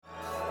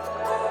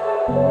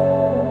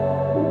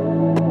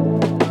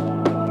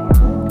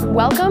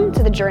Welcome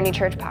to the Journey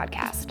Church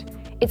podcast.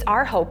 It's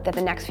our hope that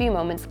the next few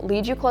moments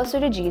lead you closer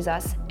to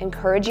Jesus,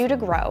 encourage you to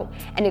grow,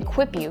 and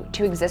equip you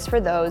to exist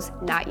for those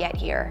not yet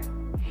here.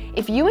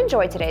 If you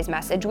enjoyed today's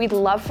message, we'd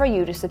love for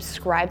you to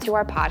subscribe to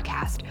our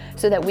podcast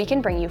so that we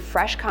can bring you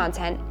fresh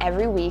content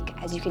every week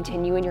as you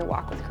continue in your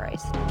walk with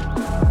Christ.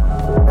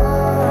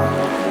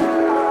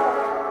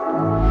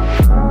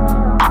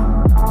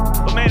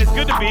 Well, man, it's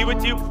good to be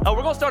with you.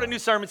 We're going to start a new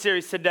sermon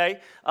series today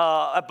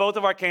at both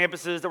of our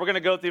campuses that we're going to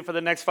go through for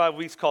the next 5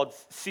 weeks called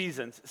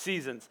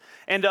Seasons.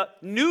 And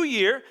New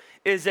Year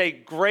is a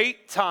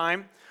great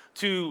time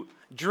to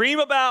dream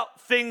about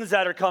things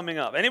that are coming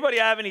up. Anybody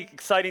have any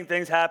exciting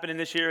things happening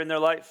this year in their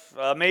life?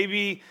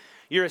 Maybe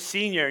you're a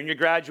senior and you're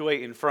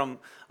graduating from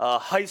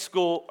high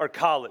school or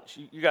college.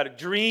 You got a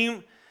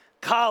dream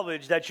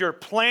college that you're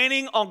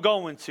planning on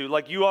going to.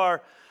 Like you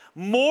are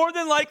more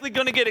than likely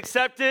going to get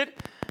accepted.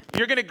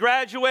 You're going to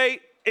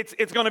graduate.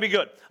 It's going to be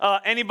good.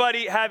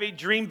 Anybody have a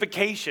dream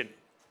vacation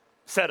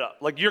set up?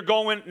 Like you're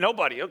going,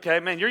 nobody. Okay,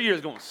 man, your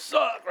year's going to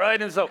suck,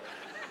 right? And so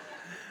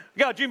you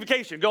got a dream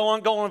vacation. Go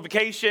on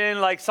vacation,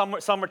 like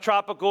summer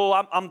tropical.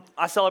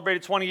 I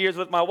celebrated 20 years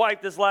with my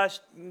wife this last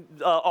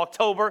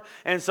October,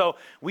 and so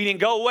we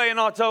didn't go away in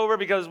October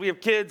because we have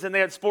kids and they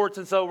had sports,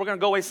 and so we're gonna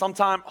go away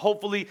sometime,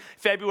 hopefully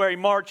February,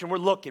 March, and we're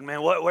looking,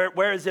 man.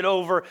 Where is it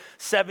over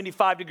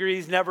 75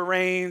 degrees? Never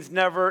rains,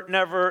 never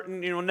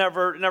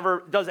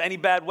does any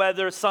bad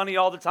weather, sunny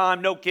all the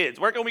time, no kids.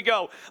 Where can we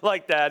go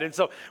like that? And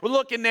so we're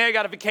looking there.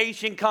 Got a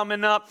vacation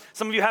coming up.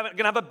 Some of you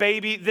gonna have a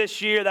baby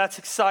this year. That's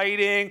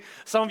exciting.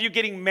 Some of you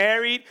getting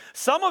married.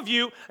 Some of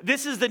you,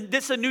 this is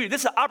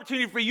an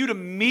opportunity for you to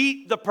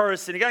meet the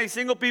person. You got any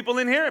single people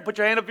in here? Put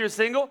your hand up if you're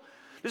single.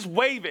 Just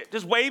wave it.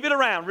 Just wave it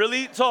around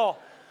really tall.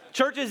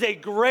 Church is a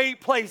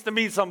great place to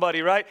meet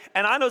somebody, right?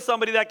 And I know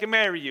somebody that can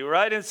marry you,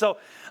 right? And so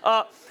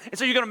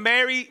you're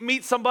gonna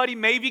meet somebody,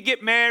 maybe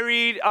get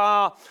married.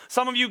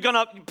 Some of you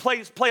gonna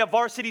play a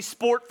varsity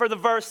sport for the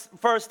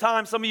first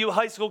time. Some of you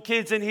high school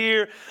kids in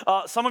here.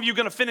 Some of you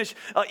gonna finish.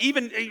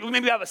 Even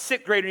maybe you have a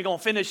sixth grade and you're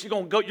gonna finish. You're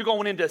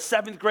going into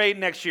seventh grade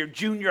next year,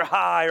 junior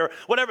high or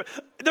whatever.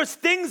 There's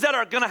things that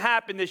are gonna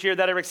happen this year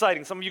that are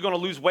exciting. Some of you gonna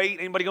lose weight.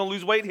 Anybody gonna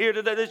lose weight here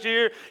this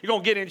year? You're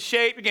gonna get in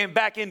shape. You're getting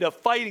back into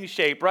fighting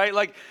shape, right?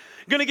 Like.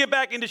 Going to get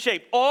back into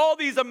shape. All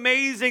these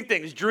amazing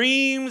things,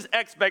 dreams,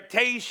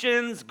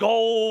 expectations,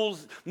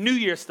 goals, New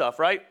Year stuff,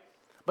 right?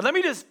 But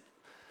the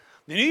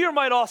New Year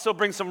might also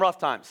bring some rough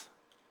times.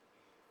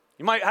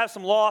 You might have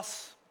some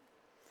loss.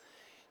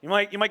 You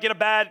might get a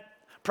bad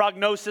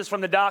prognosis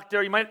from the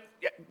doctor. You might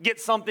get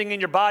something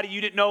in your body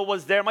you didn't know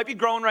was there. It might be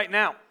growing right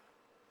now.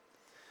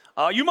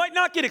 You might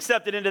not get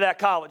accepted into that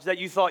college that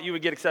you thought you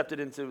would get accepted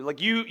into. Like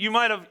you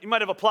might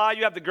have applied,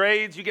 you have the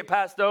grades, you get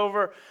passed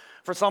over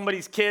for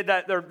somebody's kid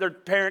that their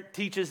parent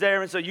teaches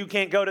there, and so you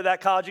can't go to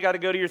that college. You got to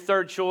go to your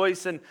third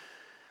choice. And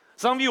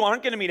some of you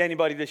aren't going to meet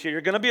anybody this year.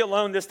 You're going to be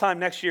alone this time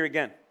next year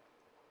again.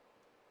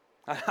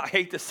 I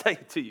hate to say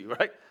it to you,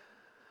 right?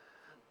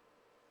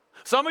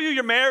 Some of you,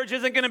 your marriage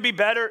isn't going to be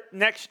better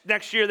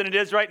next year than it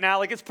is right now.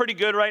 Like it's pretty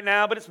good right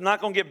now, but it's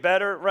not going to get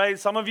better, right?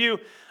 Some of you,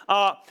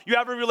 you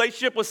have a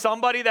relationship with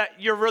somebody that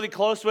you're really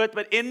close with,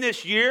 but in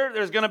this year,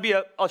 there's going to be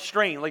a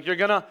strain. Like you're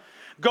going to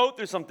go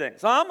through some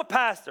things. Now, I'm a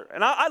pastor,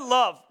 and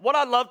what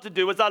I love to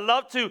do is I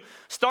love to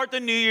start the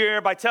new year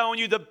by telling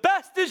you the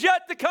best is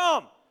yet to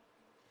come.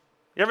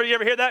 You ever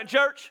hear that in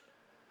church?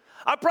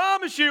 I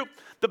promise you,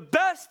 the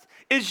best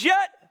is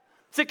yet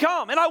to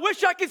come. And I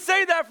wish I could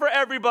say that for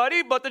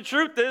everybody, but the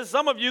truth is,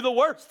 some of you, the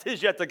worst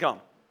is yet to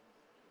come.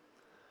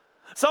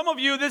 Some of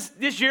you,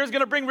 this year is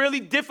going to bring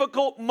really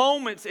difficult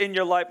moments in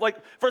your life. Like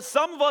for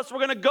some of us, we're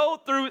going to go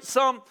through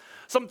some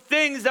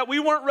things that we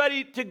weren't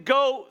ready to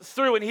go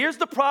through. And here's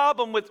the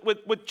problem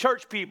with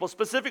church people,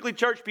 specifically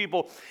church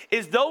people,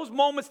 is those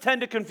moments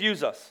tend to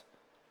confuse us.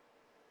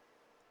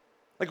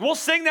 Like we'll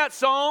sing that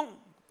song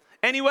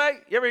anyway.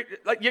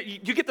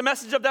 You get the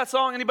message of that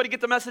song? Anybody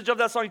get the message of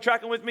that song? You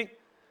tracking with me?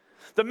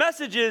 The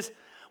message is,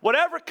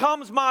 whatever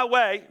comes my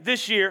way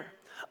this year,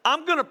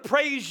 I'm going to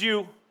praise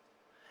you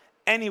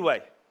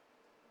anyway.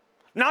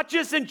 Not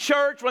just in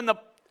church when the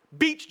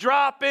beats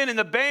dropping and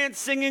the band's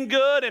singing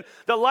good and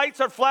the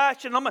lights are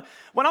flashing.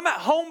 When I'm at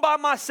home by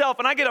myself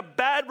and I get a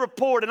bad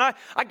report and I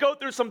go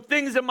through some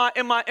things in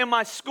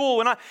my school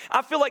and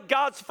I feel like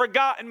God's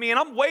forgotten me and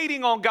I'm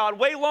waiting on God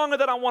way longer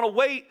than I want to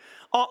wait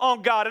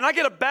on God, and I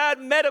get a bad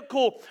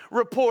medical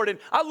report and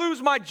I lose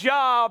my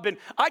job and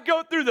I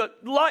go through the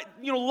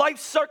life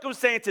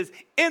circumstances.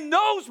 In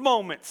those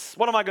moments,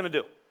 what am I going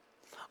to do?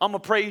 I'm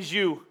going to praise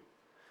you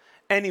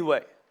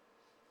anyway.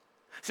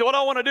 So what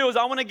I want to do is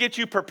I want to get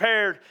you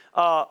prepared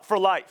for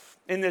life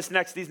in these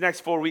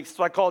next 4 weeks.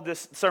 So I called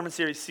this sermon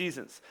series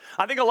Seasons.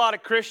 I think a lot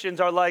of Christians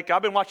are like,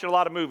 I've been watching a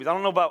lot of movies. I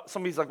don't know about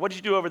somebody's like, what did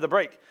you do over the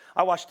break?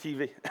 I watch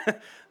TV.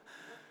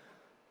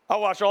 I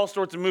watch all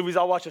sorts of movies.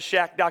 I watch a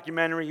Shaq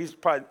documentary. He's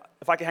probably,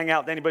 if I could hang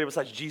out with anybody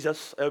besides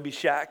Jesus, it would be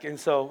Shaq. And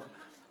so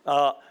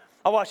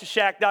I watched the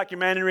Shaq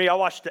documentary. I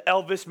watched the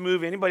Elvis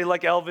movie. Anybody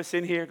like Elvis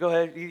in here? Go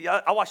ahead.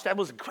 I watched that. It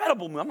was an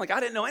incredible movie. I'm like, I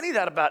didn't know any of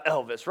that about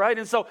Elvis, right?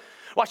 And so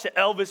I watched the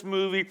Elvis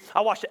movie.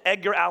 I watched the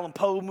Edgar Allan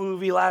Poe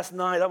movie last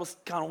night. That was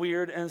kind of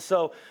weird. And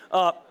so,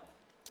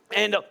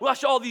 we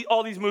watched all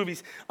these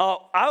movies.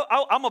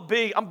 I'm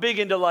big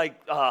into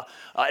like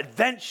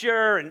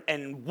adventure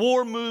and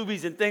war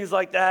movies and things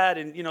like that,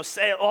 and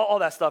all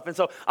that stuff. And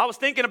so I was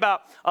thinking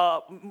about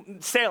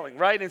sailing,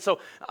 right? And so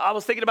I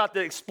was thinking about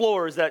the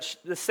explorers that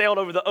sailed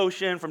over the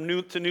ocean from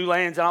new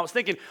lands. And I was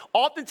thinking,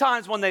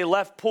 oftentimes when they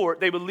left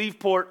port, they would leave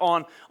port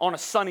on a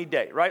sunny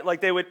day, right?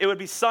 Like it would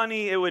be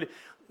sunny.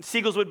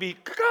 Seagulls would be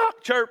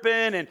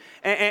chirping,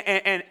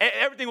 and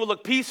everything would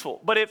look peaceful.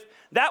 But if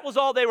that was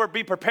all they would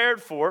be prepared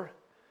for,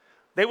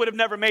 they would have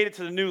never made it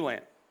to the new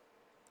land.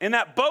 In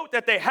that boat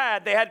that they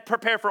had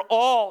prepared for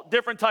all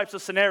different types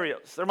of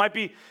scenarios. There might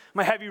be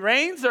heavy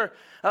rains, or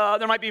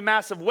there might be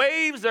massive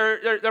waves,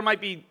 there might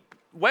be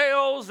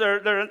whales. You're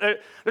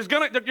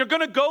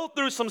gonna go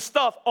through some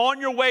stuff on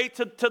your way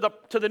to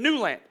the new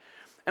land.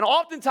 And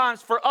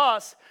oftentimes for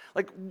us,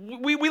 like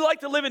we like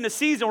to live in the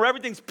season where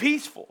everything's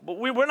peaceful, but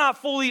we're not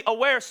fully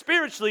aware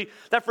spiritually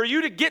that for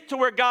you to get to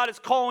where God is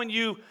calling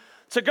you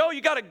to go,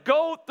 you got to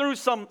go through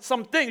some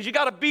things. You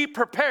got to be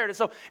prepared. And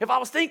so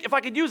if I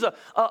could use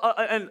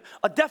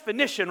a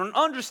definition or an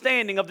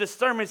understanding of this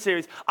sermon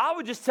series, I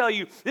would just tell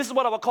you this is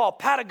what I would call a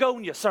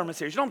Patagonia sermon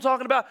series. You know what I'm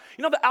talking about?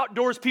 You know the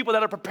outdoors people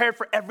that are prepared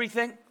for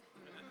everything?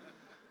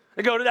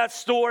 They go to that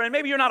store, and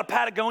maybe you're not a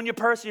Patagonia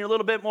person, you're a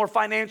little bit more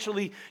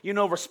financially,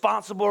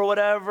 responsible or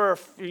whatever,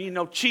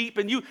 cheap,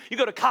 and you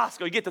go to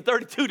Costco, you get the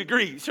 32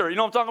 degrees, sure, you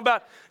know what I'm talking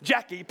about?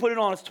 Jacket, you put it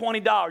on, it's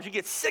 $20, you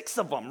get 6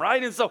 of them,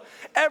 right? And so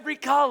every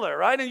color,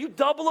 right? And you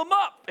double them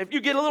up. If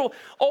you get a little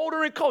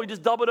older and cold, you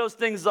just double those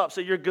things up so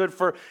you're good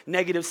for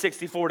negative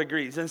 64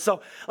 degrees. And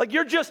so, like,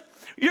 you're just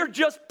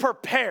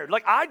prepared.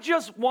 Like, I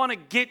just want to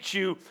get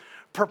you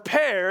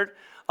prepared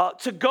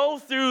to go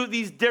through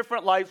these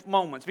different life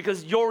moments,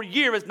 because your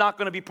year is not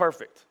going to be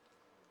perfect.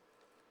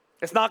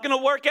 It's not going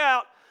to work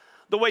out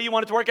the way you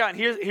want it to work out. And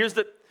here's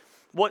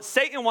what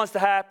Satan wants to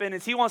happen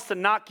is he wants to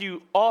knock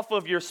you off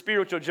of your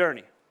spiritual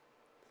journey.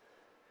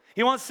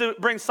 He wants to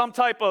bring some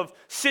type of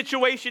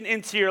situation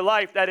into your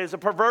life that is a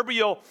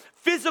proverbial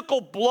physical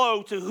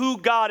blow to who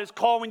God is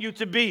calling you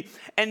to be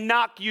and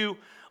knock you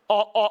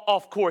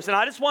off course. And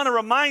I just want to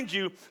remind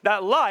you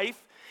that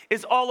life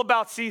is all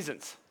about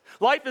seasons.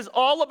 Life is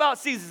all about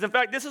seasons. In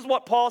fact, this is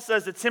what Paul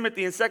says to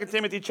Timothy in 2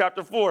 Timothy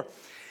chapter 4.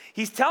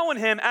 He's telling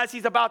him as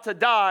he's about to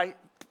die,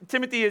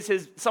 Timothy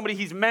is somebody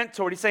he's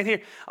mentored. He's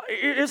saying,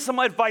 here's some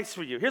advice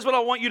for you. Here's what I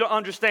want you to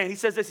understand. He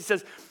says this, he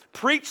says,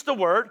 preach the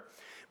word,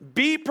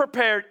 be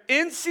prepared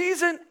in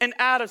season and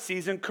out of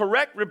season,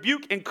 correct,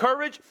 rebuke,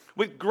 encourage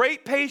with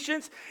great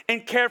patience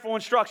and careful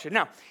instruction.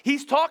 Now,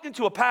 he's talking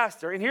to a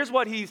pastor, and here's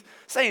what he's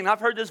saying.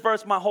 I've heard this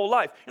verse my whole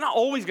life. You're not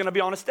always going to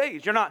be on a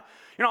stage. You're not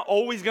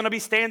always going to be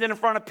standing in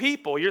front of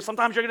people.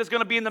 Sometimes you're just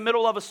going to be in the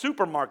middle of a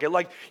supermarket.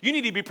 Like, you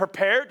need to be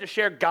prepared to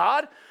share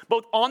God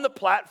both on the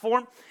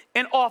platform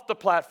and off the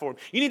platform.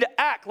 You need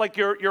to act like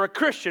you're a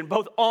Christian,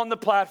 both on the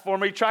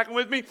platform, are you tracking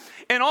with me?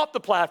 And off the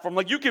platform.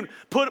 Like, you can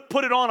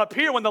put it on up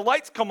here when the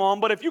lights come on,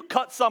 but if you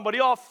cut somebody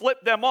off,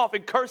 flip them off,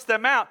 and curse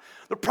them out,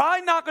 they're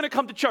probably not going to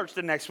come to church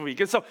the next week.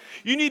 And so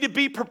you need to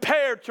be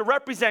prepared to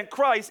represent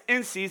Christ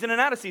in season and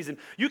out of season.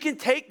 You can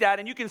take that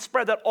and you can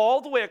spread that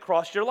all the way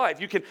across your life.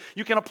 You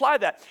can apply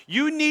that.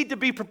 You need to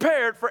be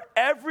prepared for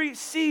every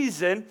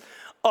season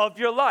of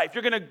your life.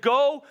 You're going to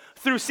go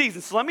through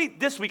seasons. So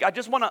this week, I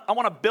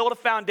want to build a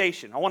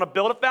foundation. I want to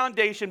build a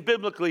foundation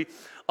biblically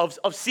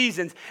of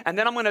seasons. And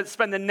then I'm going to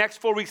spend the next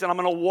 4 weeks and I'm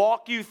going to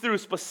walk you through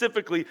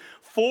specifically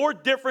 4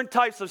 different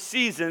types of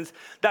seasons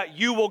that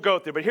you will go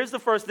through. But here's the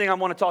first thing I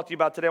want to talk to you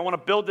about today. I want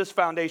to build this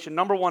foundation.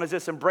 Number 1 is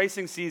this: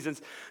 embracing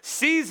seasons.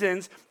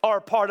 Seasons are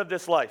a part of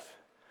this life.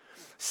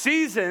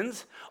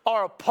 Seasons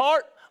are a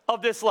part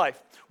of this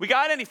life. We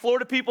got any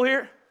Florida people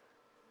here?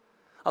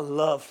 I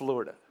love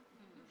Florida.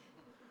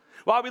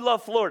 Why we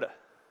love Florida?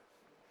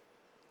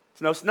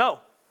 It's no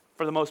snow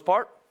for the most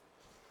part.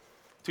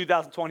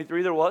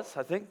 2023 there was,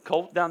 I think,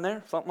 cold down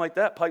there, something like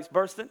that, pipes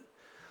bursting.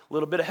 A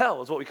little bit of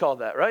hell is what we call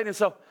that, right? And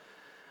so,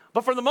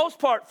 but for the most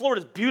part,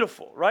 Florida's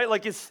beautiful, right?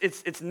 Like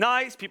it's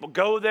nice. People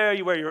go there.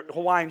 You wear your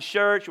Hawaiian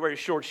shirts. You wear your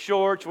short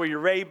shorts. You wear your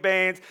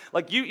Ray-Bans.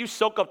 Like you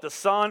soak up the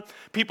sun.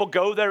 People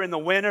go there in the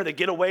winter. They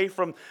get away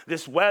from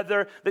this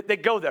weather. They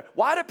go there.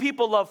 Why do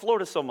people love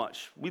Florida so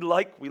much? We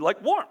like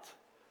warmth.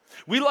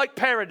 We like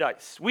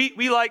paradise. We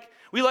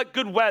like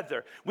good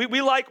weather.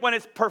 We like when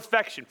it's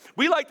perfection.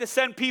 We like to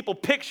send people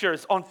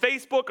pictures on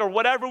Facebook or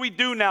whatever we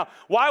do now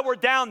while we're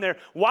down there,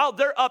 while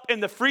they're up in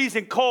the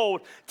freezing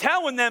cold,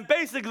 telling them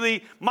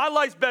basically, my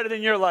life's better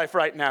than your life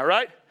right now,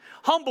 right?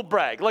 Humble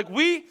brag. Like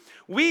we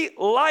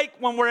like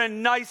when we're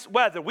in nice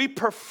weather. We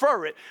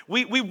prefer it.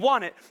 We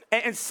want it.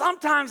 And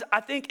sometimes I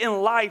think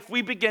in life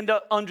we begin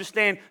to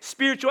understand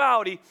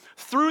spirituality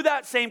through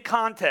that same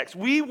context.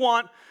 We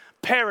want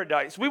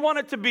paradise. We want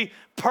it to be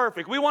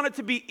perfect. We want it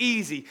to be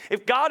easy.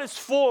 If God is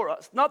for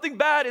us, nothing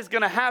bad is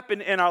going to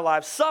happen in our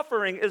lives.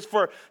 Suffering is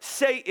for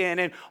Satan,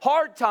 and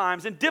hard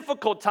times and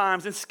difficult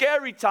times and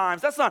scary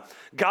times. That's not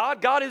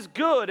God. God is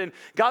good, and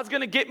God's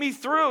going to get me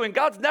through, and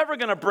God's never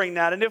going to bring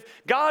that. And if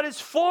God is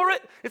for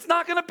it, it's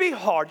not going to be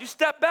hard. You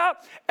step out,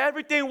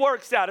 everything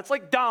works out. It's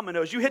like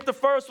dominoes. You hit the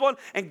first one,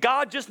 and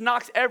God just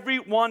knocks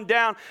everyone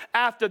down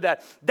after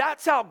that.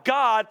 That's how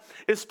God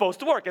is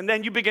supposed to work. And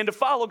then you begin to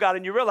follow God,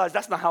 and you realize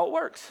that's not how it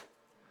works.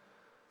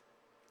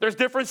 There's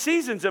different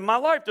seasons in my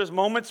life. There's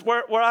moments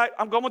where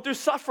I'm going through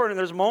suffering, and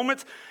there's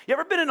moments. You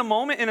ever been in a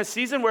moment in a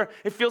season where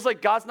it feels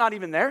like God's not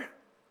even there?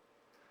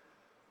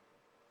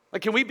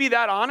 Like, can we be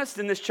that honest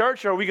in this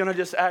church, or are we going to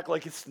just act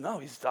like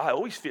I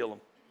always feel him?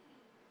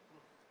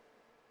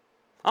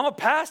 I'm a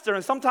pastor,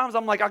 and sometimes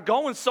I'm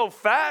going so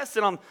fast,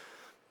 and I'm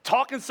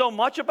talking so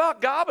much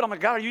about God, but I'm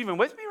like, God, are you even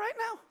with me right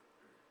now?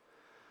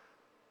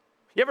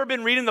 You ever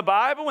been reading the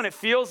Bible and it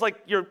feels like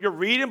you're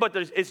reading, but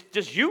it's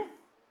just you?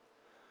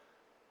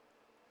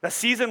 That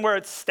season where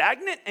it's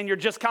stagnant and you're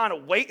just kind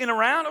of waiting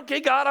around. Okay,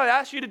 God, I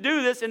asked you to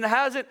do this, and it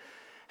hasn't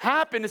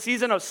happened. The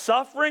season of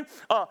suffering,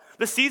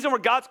 the season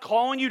where God's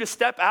calling you to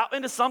step out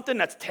into something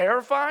that's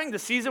terrifying, the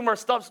season where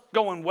stuff's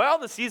going well,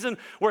 the season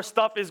where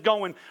stuff is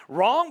going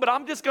wrong. But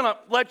I'm just going to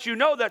let you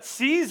know that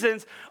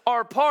seasons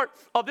are a part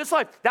of this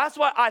life. That's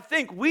why I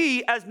think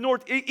we as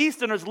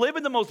Northeasterners live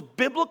in the most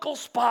biblical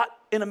spot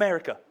in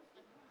America.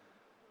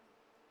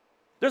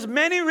 There's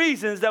many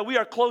reasons that we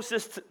are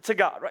closest to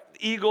God, right?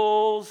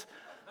 Eagles,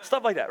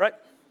 stuff like that, right?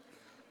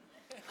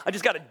 I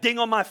just got a ding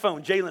on my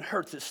phone. Jalen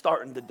Hurts is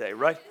starting today,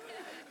 right?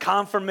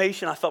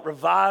 Confirmation. I felt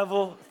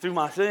revival through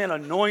my sin.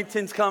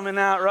 Anointing's coming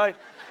out, right?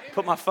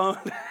 Put my phone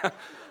down.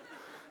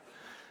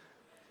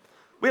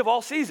 We have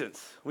all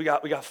seasons. We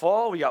got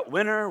fall. We got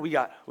winter. We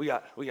got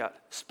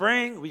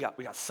spring. We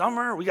got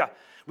summer. We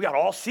got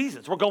all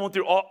seasons. We're going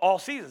through all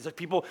seasons. There's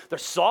people, they're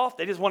soft.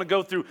 They just want to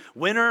go through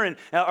winter and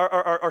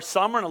or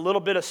summer and a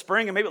little bit of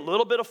spring and maybe a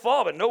little bit of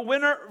fall, but no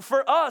winter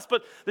for us.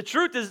 But the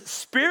truth is,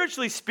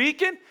 spiritually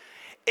speaking,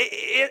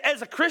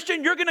 as a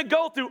Christian, you're going to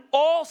go through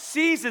all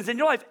seasons in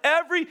your life.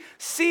 Every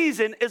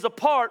season is a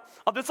part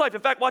of this life.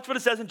 In fact, watch what it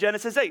says in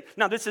Genesis 8.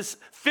 Now, this is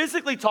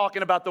physically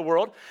talking about the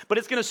world, but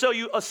it's going to show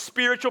you a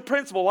spiritual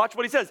principle. Watch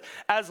what he says.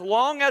 As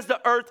long as the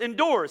earth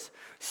endures,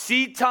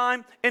 seed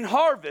time and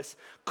harvest,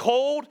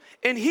 cold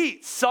and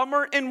heat,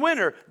 summer and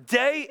winter,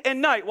 day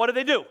and night, what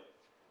do?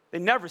 They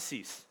never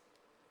cease.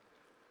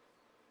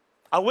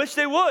 I wish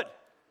they would.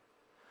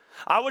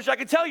 I wish I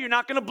could tell you you're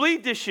not going to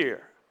bleed this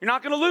year. You're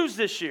not going to lose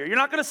this year. You're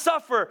not going to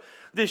suffer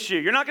this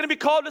year. You're not going to be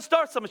called to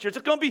start something this year. It's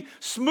going to be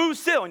smooth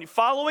sail, and you're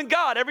following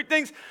God.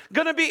 Everything's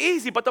going to be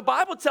easy. But the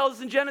Bible tells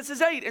us in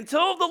Genesis 8,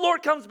 until the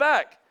Lord comes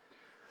back,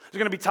 there's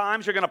going to be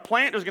times you're going to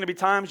plant. There's going to be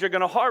times you're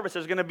going to harvest.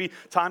 There's going to be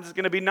times it's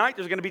going to be night.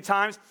 There's going to be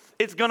times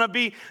it's going to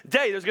be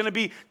day. There's going to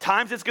be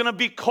times it's going to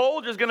be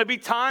cold. There's going to be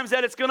times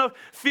that it's going to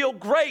feel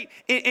great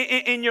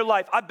in your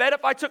life. I bet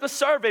if I took a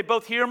survey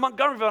both here in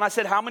Montgomeryville and I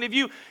said, how many of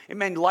you,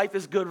 man, life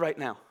is good right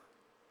now?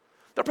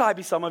 There'll probably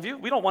be some of you.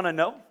 We don't want to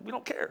know. We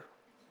don't care.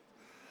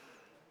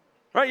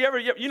 Right?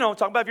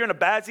 Talk about if you're in a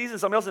bad season,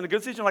 somebody else in a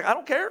good season, you're like, I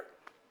don't care.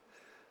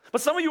 But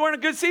some of you were in a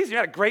good season. You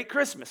had a great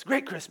Christmas,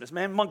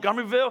 man.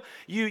 Montgomeryville,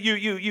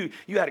 you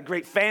had a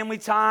great family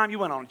time. You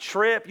went on a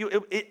trip.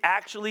 It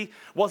actually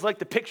was like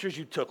the pictures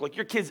you took. Like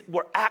your kids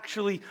were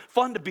actually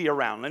fun to be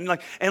around. And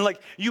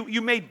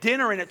you made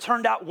dinner and it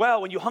turned out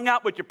well. And you hung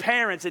out with your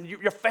parents and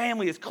your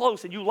family is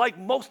close and you like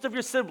most of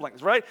your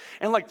siblings, right?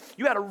 And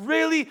you had a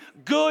really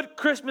good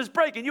Christmas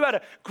break and you had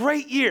a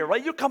great year,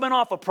 right? You're coming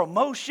off a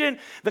promotion.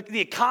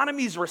 The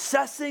economy's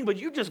recessing, but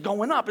you're just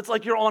going up. It's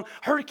like you're on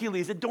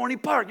Hercules at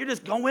Dorney Park. You're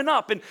just going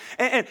up and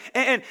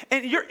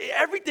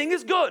everything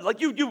is good.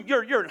 Like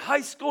you're in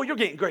high school, you're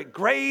getting great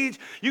grades,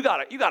 you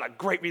got a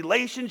great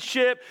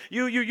relationship,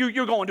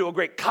 you're going to a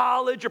great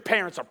college, your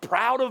parents are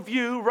proud of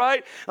you,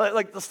 right?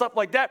 Like the stuff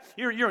like that.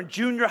 You're in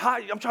junior high.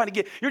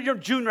 You're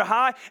in junior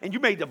high and you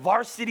made the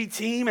varsity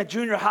team at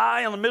junior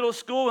high in the middle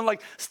school and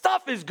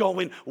stuff is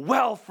going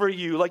well for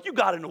you. Like you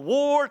got an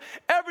award,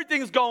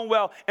 everything's going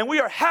well, and we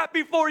are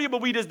happy for you,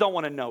 but we just don't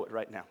want to know it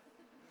right now.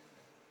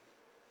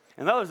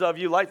 And others of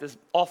you, life is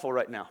awful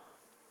right now.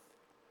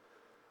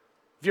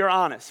 If you're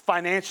honest,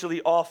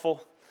 financially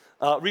awful,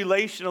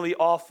 relationally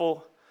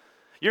awful.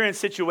 You're in a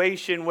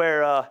situation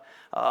where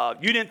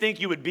you didn't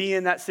think you would be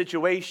in that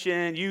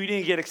situation. You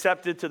didn't get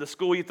accepted to the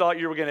school you thought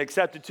you were going to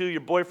accept it to.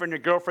 Your boyfriend, your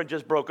girlfriend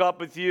just broke up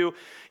with you.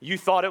 You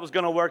thought it was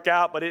going to work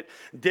out, but it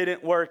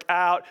didn't work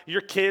out.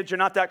 Your kids, you're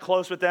not that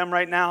close with them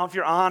right now. If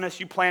you're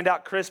honest, you planned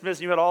out Christmas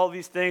and you had all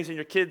these things and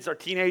your kids are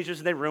teenagers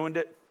and they ruined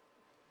it.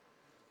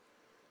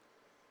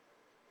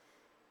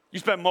 You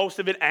spent most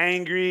of it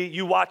angry.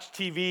 You watched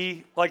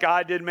TV like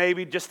I did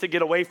maybe just to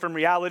get away from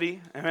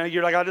reality. And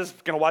you're like, I'm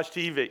just going to watch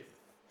TV.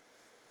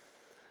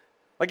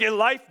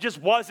 Life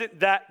just wasn't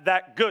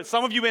that good.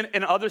 Some of you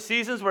in other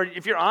seasons where,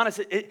 if you're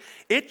honest,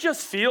 it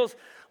just feels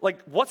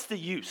like, what's the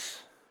use?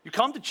 You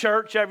come to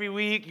church every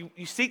week.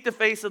 You seek the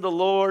face of the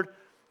Lord.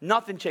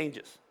 Nothing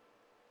changes.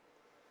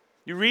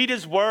 You read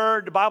his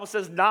word. The Bible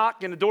says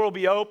knock and the door will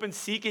be open.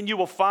 Seek and you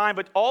will find.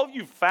 But all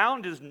you've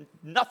found is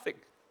nothing.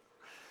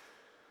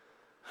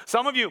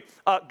 Some of you,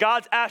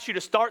 God's asked you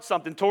to start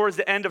something towards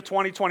the end of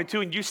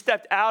 2022 and you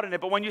stepped out in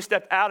it. But when you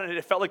stepped out in it,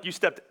 it felt like you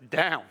stepped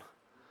down.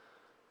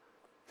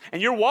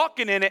 And you're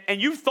walking in it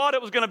and you thought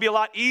it was going to be a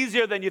lot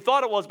easier than you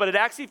thought it was. But it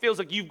actually feels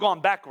like you've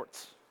gone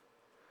backwards.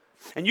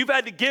 And you've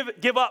had to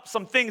give up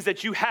some things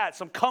that you had,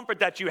 some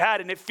comfort that you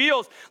had. And it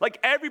feels like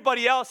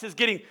everybody else is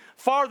getting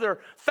farther,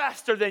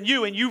 faster than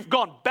you. And you've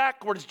gone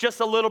backwards just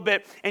a little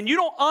bit. And you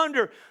don't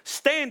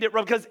understand it,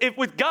 because if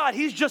with God,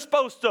 he's just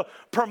supposed to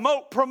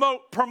promote.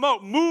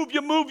 Move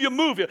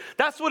you.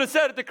 That's what it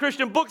said at the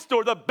Christian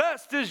bookstore. The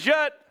best is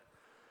yet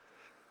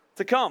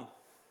to come.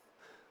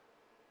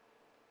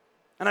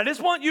 And I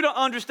just want you to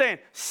understand,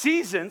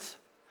 seasons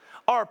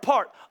are a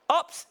part,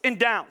 ups and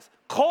downs,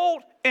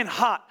 cold and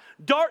hot,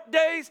 dark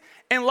days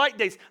and light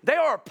days. They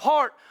are a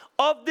part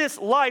of this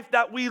life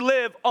that we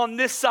live on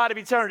this side of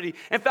eternity.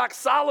 In fact,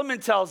 Solomon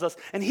tells us,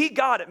 and he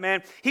got it,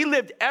 man. He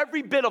lived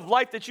every bit of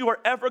life that you are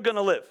ever going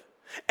to live.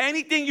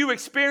 Anything you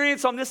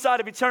experience on this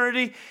side of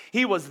eternity,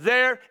 he was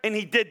there and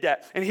he did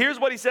that. And here's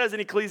what he says in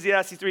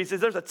Ecclesiastes 3. He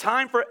says, there's a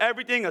time for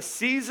everything, a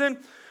season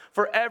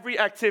for every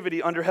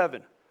activity under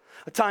heaven.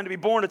 A time to be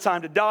born, a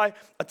time to die,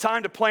 a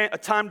time to plant, a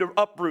time to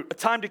uproot, a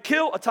time to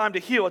kill, a time to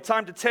heal, a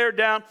time to tear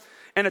down,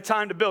 and a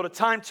time to build, a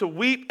time to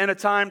weep and a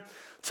time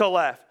to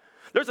laugh.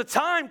 There's a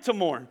time to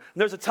mourn, and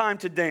there's a time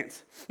to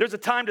dance. There's a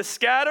time to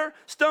scatter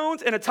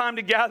stones and a time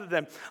to gather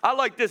them. I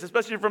like this,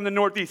 especially from the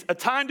Northeast. A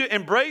time to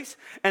embrace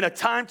and a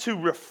time to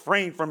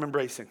refrain from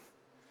embracing.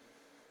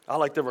 I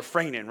like the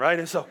refraining, right?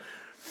 And so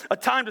a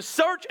time to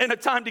search and a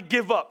time to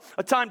give up.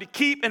 A time to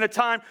keep and a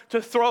time to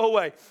throw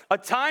away. A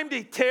time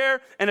to tear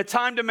and a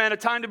time to mend. A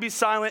time to be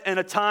silent and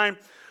a time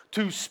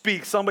to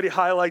speak. Somebody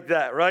highlight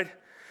that, right?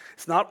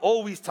 It's not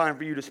always time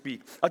for you to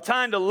speak. A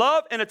time to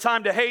love and a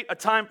time to hate, a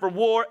time for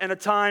war and a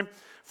time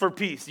for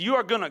peace. You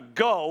are going to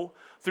go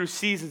through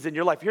seasons in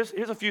your life. Here's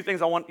a few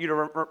things I want you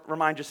to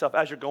remind yourself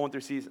as you're going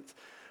through seasons.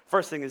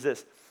 First thing is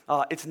this.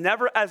 It's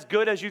never as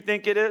good as you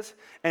think it is,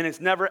 and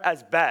it's never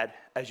as bad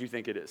as you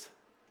think it is.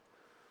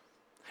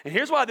 And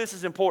here's why this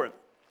is important.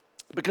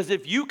 Because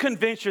if you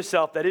convince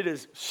yourself that it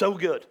is so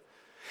good,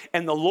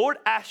 and the Lord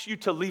asks you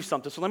to leave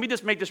something. So let me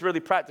just make this really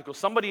practical.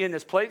 Somebody in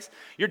this place,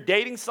 you're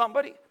dating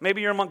somebody.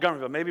 Maybe you're in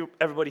Montgomeryville. Maybe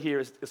everybody here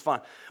is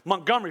fine.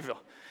 Montgomeryville.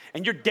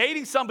 And you're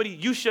dating somebody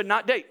you should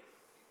not date.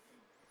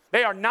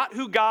 They are not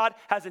who God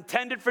has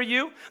intended for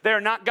you. They are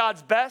not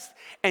God's best.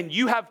 And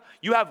you have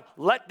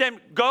let them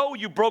go.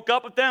 You broke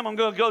up with them. I'm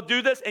going to go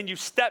do this. And you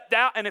stepped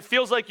out. And it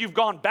feels like you've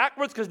gone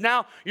backwards because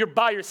now you're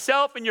by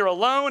yourself and you're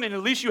alone. And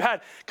at least you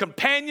had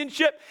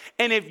companionship.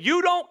 And if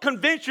you don't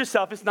convince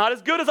yourself it's not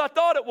as good as I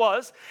thought it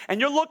was, and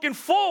you're looking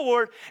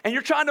forward and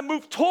you're trying to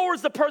move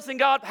towards the person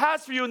God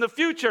has for you in the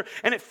future,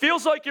 and it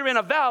feels like you're in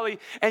a valley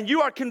and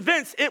you are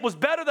convinced it was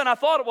better than I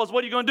thought it was,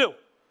 what are you going to do?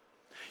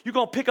 You're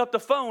going to pick up the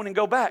phone and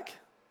go back.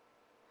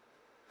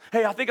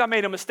 Hey, I think I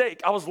made a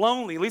mistake. I was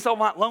lonely. At least I'm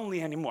not lonely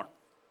anymore.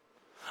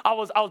 I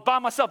was by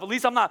myself. At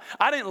least I'm not.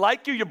 I didn't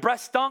like you. Your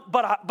breath stunk,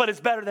 but it's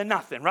better than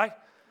nothing, right?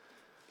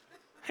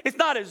 It's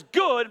not as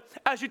good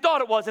as you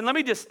thought it was. And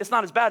it's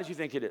not as bad as you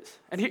think it is.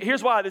 And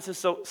here's why this is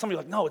so, somebody's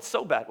like, no, it's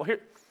so bad. Well,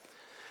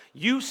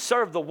 you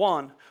serve the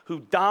one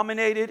who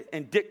dominated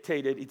and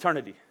dictated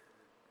eternity.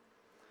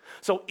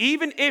 So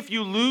even if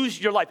you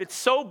lose your life, it's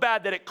so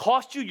bad that it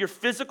cost you your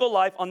physical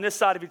life on this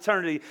side of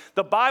eternity.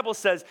 The Bible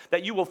says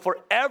that you will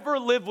forever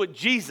live with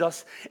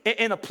Jesus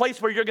in a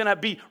place where you're going to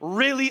be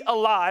really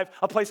alive,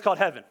 a place called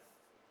heaven.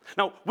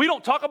 Now, we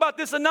don't talk about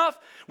this enough.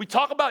 We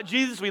talk about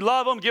Jesus. We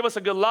love him, give us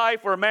a good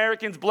life. We're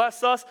Americans,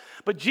 bless us.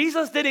 But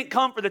Jesus didn't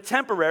come for the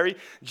temporary.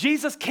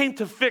 Jesus came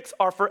to fix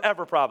our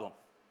forever problem.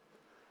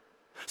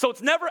 So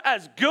it's never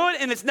as good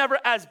and it's never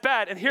as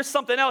bad. And here's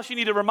something else you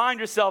need to remind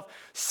yourself.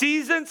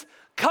 Seasons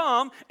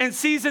come and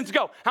seasons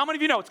go. How many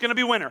of you know it's going to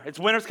be winter?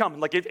 Winter's coming.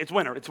 Like it's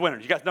winter. It's winter.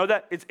 You guys know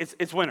that?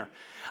 It's winter.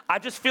 I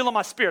just feel in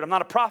my spirit. I'm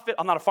not a prophet.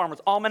 I'm not a Farmer's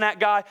Almanac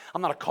guy.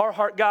 I'm not a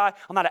Carhartt guy.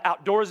 I'm not an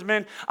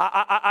outdoorsman.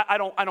 I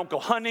don't go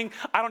hunting.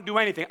 I don't do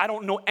anything. I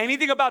don't know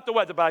anything about the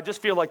weather, but I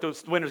just feel like the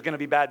winter's going to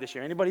be bad this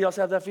year. Anybody else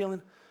have that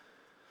feeling?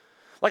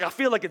 Like I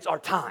feel like it's our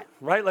time,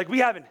 right? Like we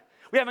haven't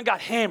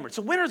got hammered.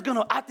 So winter's going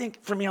to, I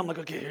think for me, I'm like,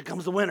 okay, here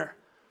comes the winter.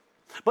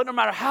 But no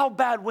matter how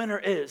bad winter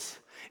is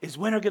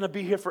winter going to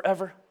be here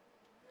forever?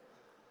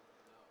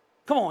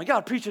 Come on, you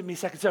got to preach with me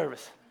second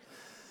service.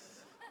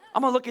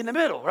 I'm going to look in the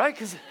middle, right?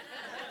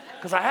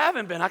 Because I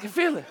haven't been. I can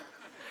feel it.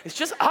 It's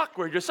just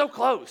awkward. You're so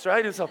close,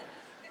 right? And so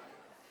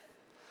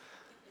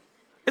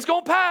it's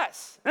going to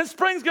pass. And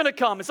spring's going to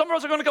come. And some of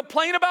us are going to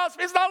complain about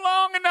it's not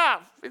long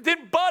enough. It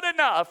didn't bud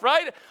enough,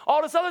 right?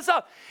 All this other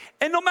stuff.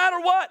 And no matter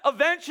what,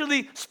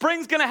 eventually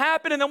spring's going to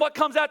happen. And then what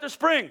comes after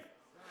spring?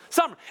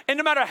 Summer. And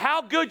no matter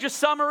how good your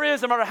summer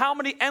is, no matter how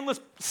many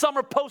endless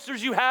summer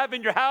posters you have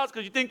in your house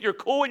because you think you're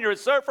cool and you're a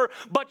surfer,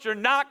 but you're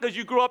not because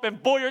you grew up in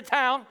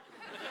Boyertown.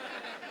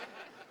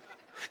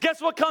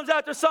 Guess what comes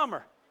after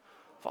summer?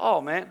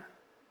 Fall, man.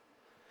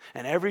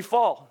 And every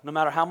fall, no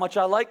matter how much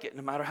I like it,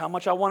 no matter how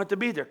much I want it to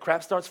be there,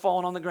 crap starts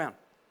falling on the ground.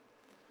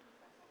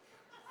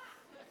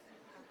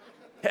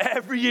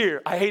 Every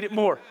year, I hate it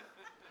more.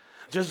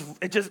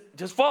 It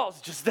just falls,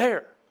 it's just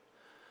there.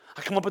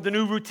 I come up with a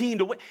new routine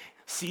to wait.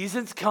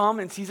 Seasons come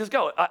and seasons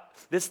go.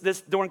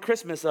 This during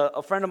Christmas,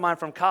 a friend of mine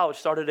from college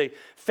started a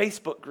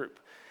Facebook group.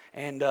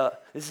 And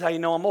this is how you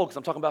know I'm old, because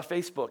I'm talking about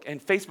Facebook. And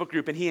Facebook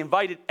group, and he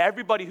invited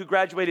everybody who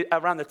graduated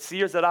around the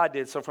years that I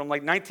did. So from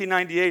like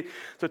 1998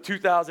 to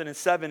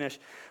 2007-ish.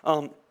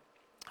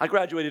 I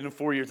graduated in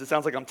 4 years. It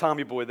sounds like I'm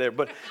Tommy Boy there.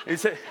 But he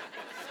said,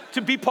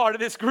 to be part of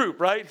this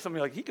group, right?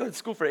 Somebody like, he go to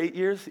school for 8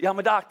 years? Yeah, I'm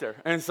a doctor.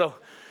 And so...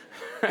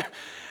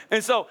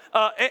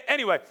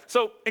 Anyway,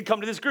 and come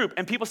to this group,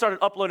 and people started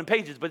uploading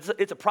pages, but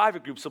it's a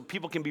private group, so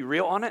people can be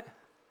real on it.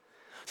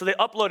 So they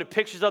uploaded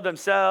pictures of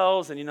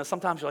themselves, and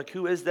sometimes you're like,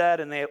 who is that?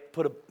 And they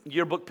put a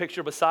yearbook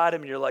picture beside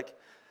him, and you're like,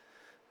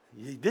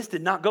 this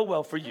did not go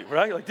well for you,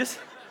 right? Like these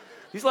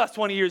last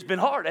 20 years have been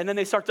hard. And then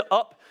they start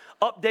to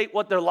update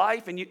what their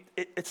life, and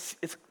it's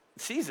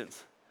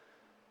seasons.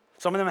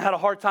 Some of them had a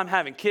hard time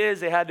having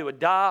kids. They had to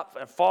adopt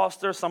and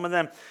foster. Some of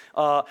them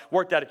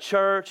worked at a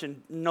church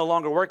and no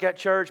longer work at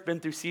church, been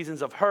through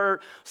seasons of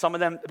hurt. Some of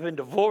them have been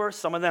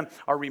divorced. Some of them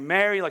are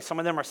remarried. Like some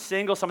of them are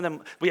single. Some of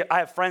them, I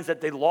have friends that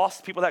they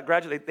lost, people that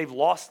graduate, they've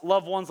lost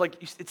loved ones. Like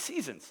it's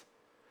seasons.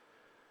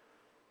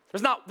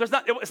 It's not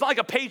like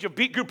a page of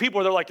beat group people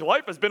where they're like,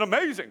 life has been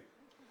amazing.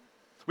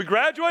 We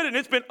graduated and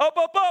it's been up,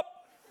 up, up.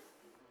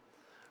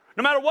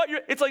 No matter what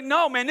it's like,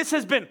 no, man, this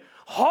has been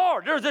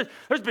hard.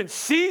 There's been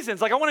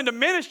seasons. Like I went into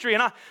ministry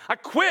and I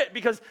quit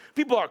because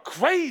people are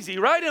crazy,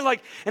 right?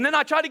 And then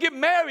I tried to get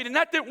married and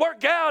that didn't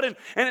work out. And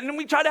then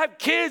we tried to have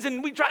kids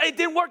and it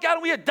didn't work out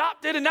and we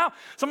adopted. And now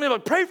somebody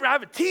like pray for, I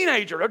have a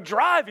teenager, they're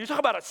driving. You talk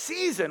about a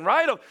season,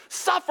 right? Of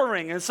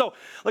suffering. And so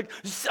like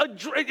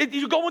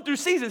you're going through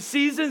seasons.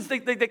 Seasons, they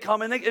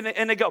come and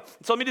they go.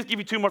 So let me just give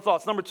you two more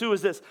thoughts. Number two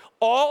is this.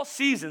 All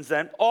seasons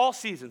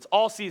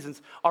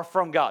are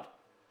from God.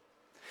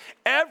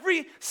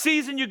 Every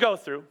season you go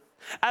through,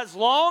 as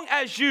long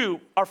as you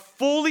are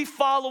fully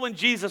following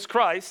Jesus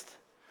Christ,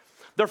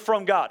 they're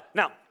from God.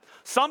 Now,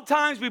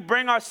 sometimes we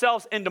bring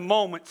ourselves into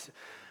moments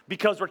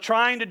because we're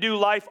trying to do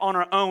life on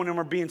our own and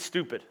we're being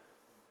stupid.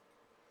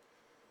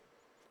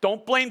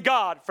 Don't blame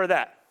God for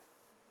that,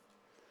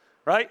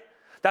 right?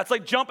 That's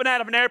like jumping out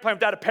of an airplane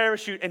without a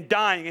parachute and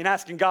dying and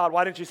asking God,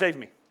 why didn't you save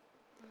me?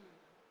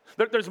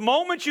 There's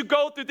moments you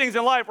go through things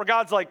in life where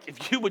God's like,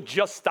 if you would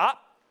just stop.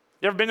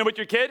 You ever been there with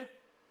your kid?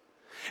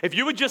 If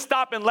you would just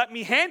stop and let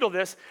me handle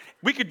this,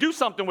 we could do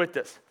something with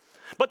this.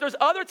 But there's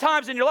other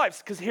times in your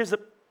life, because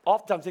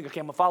oftentimes think, okay,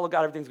 I'm going to follow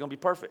God, everything's going to be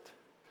perfect.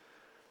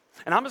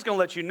 And I'm just going to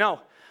let you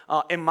know,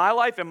 in my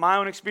life, in my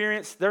own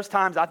experience, there's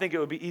times I think it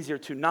would be easier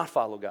to not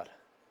follow God.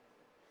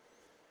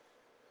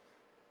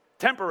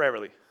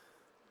 Temporarily.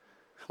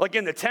 Like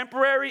in the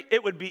temporary,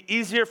 it would be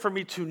easier for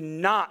me to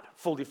not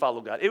fully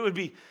follow God. It would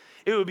be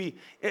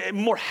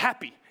more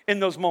happy in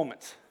those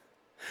moments.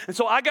 And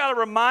so I got to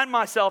remind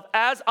myself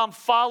as I'm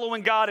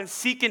following God and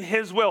seeking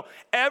His will,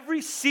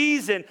 every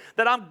season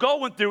that I'm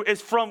going through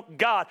is from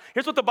God.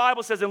 Here's what the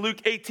Bible says in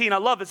Luke 18. I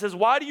love it. It says,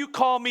 why do you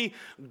call me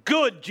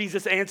good?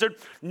 Jesus answered.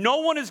 No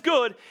one is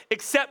good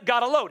except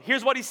God alone.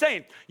 Here's what He's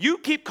saying. You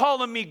keep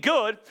calling me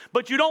good,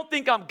 but you don't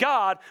think I'm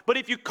God. But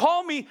if you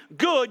call me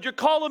good, you're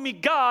calling me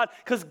God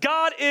because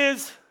God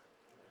is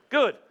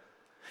good.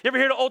 You ever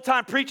hear the old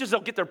time preachers? They'll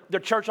get their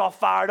church all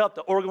fired up.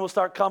 The organ will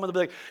start coming. They'll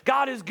be like,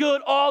 God is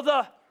good all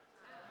the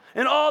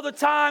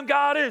time,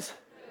 God is.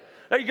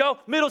 There you go.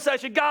 Middle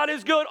section, God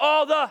is good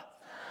all the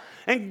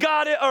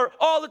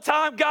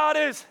time, God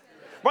is.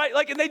 Right?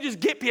 Like, and they just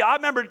get people. I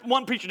remember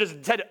one preacher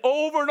just said it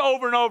over and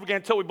over and over again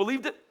until we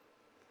believed it.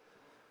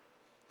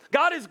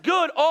 God is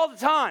good all the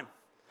time.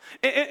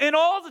 And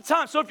all the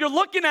time. So if you're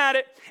looking at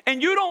it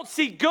and you don't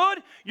see good,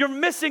 you're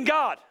missing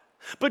God.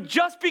 But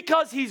just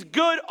because He's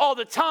good all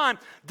the time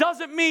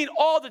doesn't mean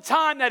all the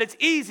time that it's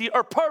easy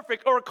or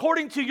perfect or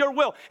according to your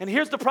will. And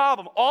here's the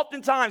problem.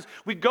 Oftentimes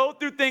we go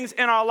through things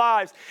in our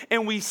lives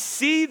and we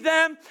see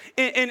them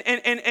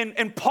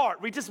in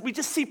part. We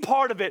just see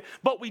part of it,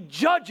 but we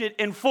judge it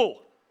in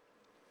full.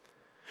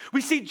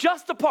 We see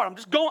just the part. I'm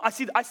just going, I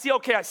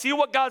see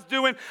what God's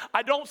doing.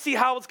 I don't see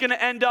how it's going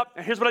to end up.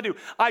 And here's what I do.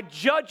 I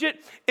judge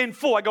it in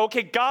full. I go,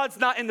 okay, God's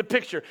not in the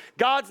picture.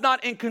 God's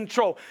not in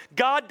control.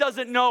 God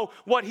doesn't know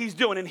what He's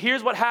doing. And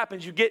here's what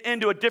happens. You get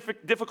into a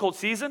difficult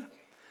season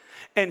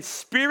and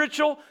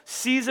spiritual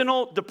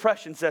seasonal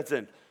depression sets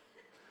in.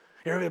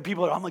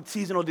 People are, I'm like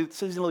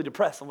seasonally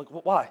depressed. I'm like,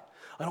 well, why?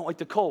 I don't like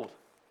the cold.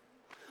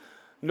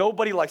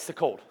 Nobody likes the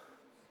cold.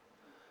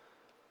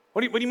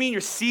 What do you mean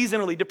you're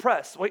seasonally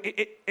depressed? Well,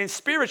 in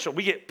spiritual,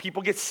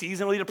 people get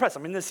seasonally depressed.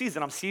 I'm in this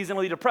season, I'm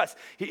seasonally depressed.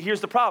 Here's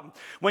the problem.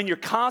 When you're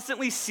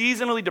constantly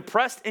seasonally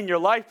depressed in your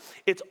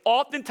life, it's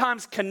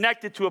oftentimes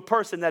connected to a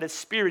person that is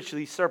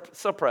spiritually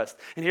suppressed.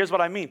 And here's what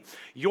I mean.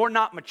 You're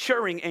not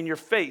maturing in your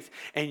faith,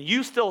 and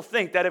you still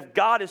think that if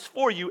God is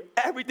for you,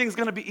 everything's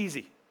going to be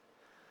easy.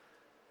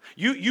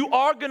 You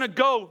are going to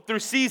go through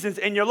seasons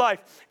in your life,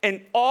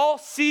 and all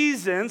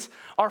seasons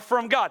are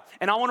from God.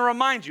 And I want to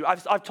remind you,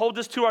 I've told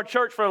this to our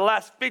church for the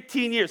last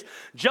 15 years.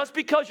 Just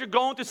because you're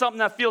going through something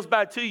that feels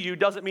bad to you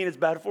doesn't mean it's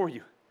bad for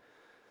you.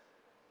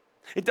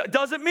 It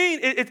doesn't mean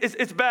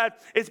it's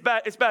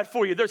bad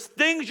for you. There's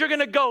things you're going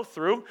to go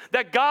through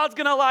that God's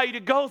going to allow you to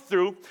go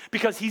through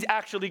because he's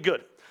actually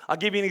good. I'll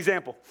give you an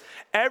example.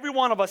 Every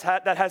one of us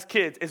that has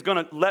kids is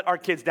going to let our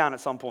kids down at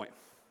some point.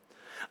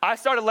 I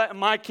started letting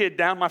my kid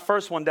down, my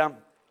first one down,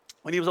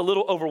 when he was a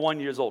little over 1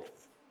 year old.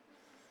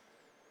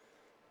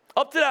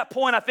 Up to that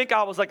point, I think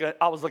I was like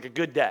a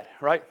good dad,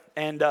 right?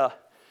 And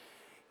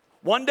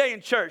one day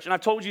in church, and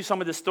I've told you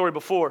some of this story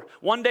before,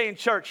 one day in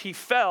church, he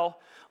fell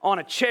on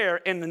a chair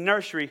in the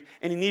nursery,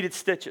 and he needed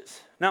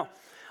stitches. Now,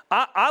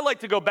 I like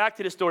to go back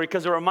to this story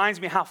because it reminds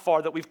me how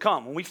far that we've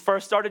come. When we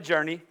first started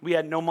Journey, we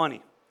had no money.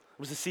 It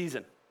was a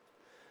season.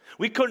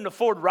 We couldn't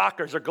afford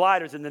rockers or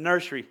gliders in the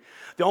nursery.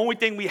 The only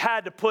thing we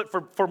had to put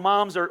for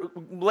moms or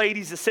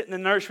ladies to sit in the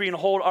nursery and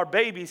hold our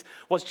babies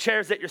was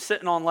chairs that you're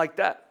sitting on like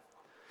that.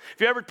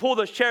 If you ever pull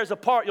those chairs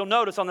apart, you'll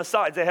notice on the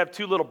sides they have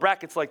two little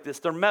brackets like this.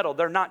 They're metal.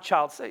 They're not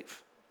child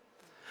safe.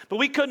 But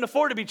we couldn't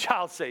afford to be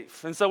child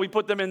safe, and so we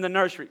put them in the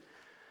nursery.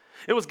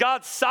 It was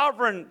God's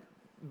sovereign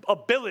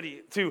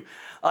ability to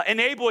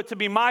enable it to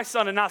be my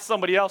son and not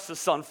somebody else's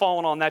son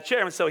falling on that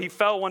chair. And so he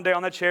fell one day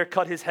on that chair,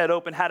 cut his head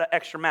open, had an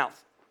extra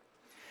mouth.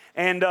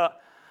 And I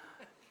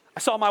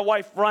saw my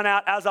wife run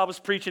out as I was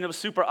preaching. It was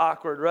super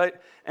awkward, right?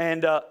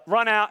 And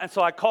run out. And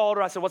so I called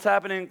her. I said, what's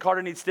happening?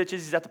 Carter needs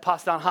stitches. He's at the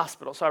Pottstown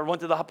Hospital. So I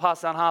went to the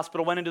Pottstown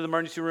Hospital, went into the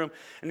emergency room,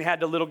 and he had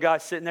the little guy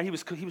sitting there. He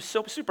was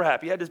so super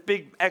happy. He had this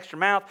big extra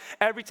mouth.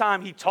 Every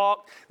time he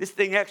talked, this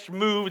thing extra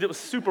moved. It was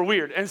super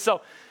weird.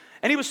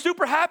 And he was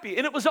super happy.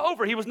 And it was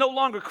over. He was no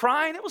longer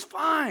crying. It was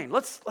fine.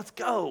 Let's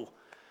go.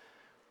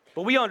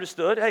 But we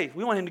understood, hey,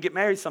 we want him to get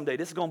married someday.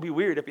 This is going to be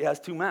weird if he has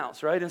two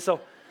mouths, right? And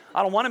so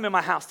I don't want him in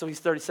my house till he's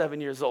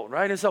 37 years old,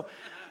 right? And so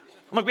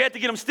I'm like, we had to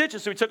get him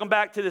stitches, so we took him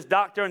back to this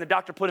doctor, and the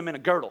doctor put him in a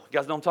girdle. You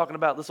guys know what I'm talking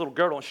about, this little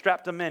girdle, and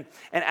strapped him in.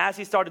 And as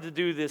he started to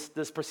do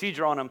this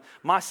procedure on him,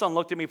 my son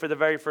looked at me for the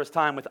very first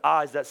time with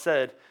eyes that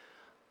said,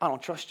 I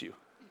don't trust you.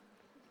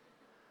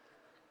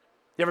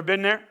 You ever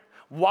been there?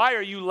 Why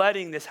are you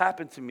letting this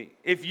happen to me?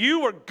 If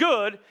you were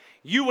good,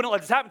 you wouldn't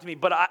let this happen to me.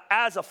 But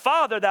as a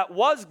father that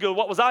was good,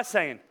 what was I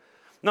saying?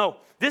 No,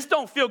 this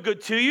don't feel good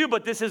to you,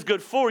 but this is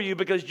good for you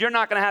because you're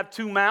not going to have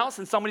two mouths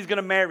and somebody's going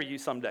to marry you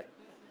someday.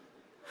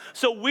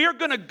 So we're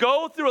going to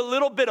go through a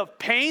little bit of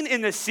pain in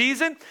this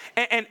season.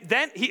 And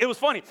then it was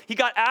funny. He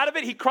got out of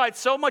it. He cried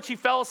so much he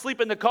fell asleep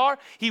in the car.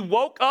 He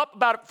woke up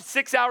about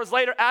 6 hours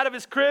later out of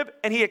his crib,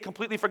 and he had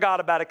completely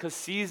forgot about it because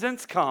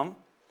seasons come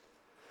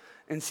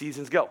and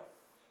seasons go.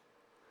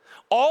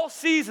 All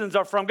seasons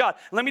are from God.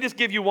 Let me just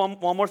give you one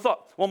more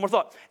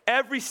thought.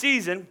 Every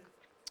season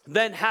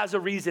then has a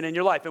reason in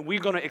your life, and we're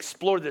going to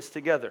explore this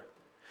together.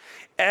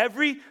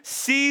 Every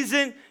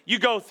season you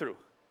go through.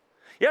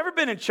 You ever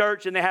been in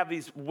church and they have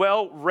these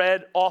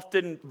well-read,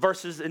 often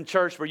verses in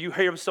church where you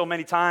hear them so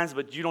many times,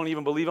 but you don't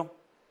even believe them?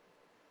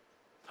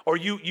 Or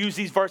you use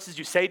these verses,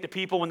 you say it to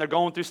people when they're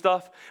going through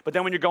stuff, but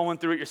then when you're going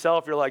through it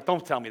yourself, you're like,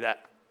 don't tell me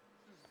that.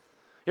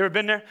 You ever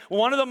been there?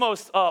 One of the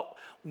most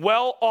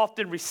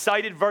often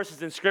recited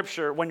verses in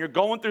Scripture when you're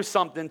going through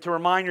something to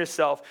remind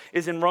yourself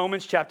is in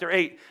Romans chapter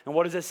 8. And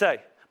what does it say?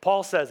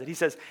 Paul says it. He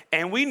says,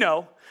 and we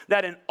know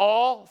that in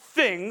all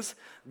things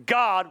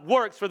God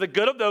works for the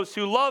good of those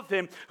who love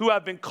him, who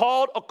have been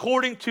called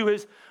according to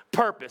his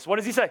purpose. What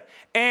does he say?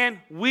 And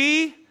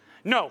we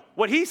know.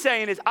 What he's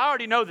saying is, I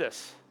already know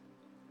this.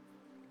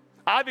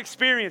 I've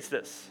experienced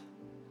this.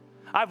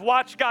 I've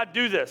watched God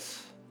do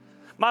this.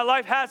 My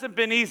life hasn't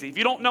been easy. If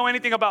you don't know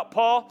anything about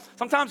Paul,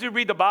 sometimes we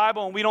read the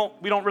Bible and we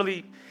don't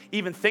really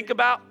even think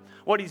about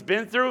what he's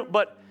been through,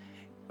 but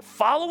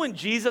following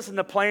Jesus and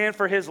the plan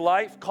for his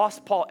life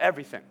cost Paul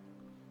everything.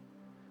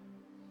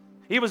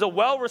 He was a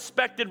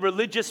well-respected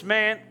religious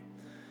man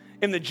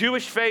in the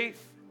Jewish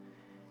faith.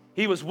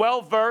 He was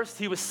well-versed.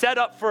 He was set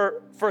up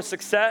for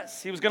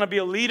success. He was going to be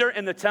a leader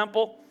in the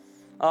temple.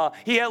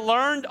 He had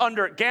learned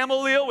under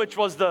Gamaliel, which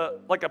was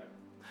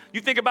you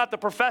think about the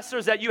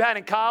professors that you had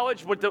in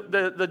college with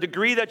the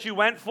degree that you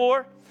went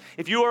for.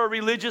 If you were a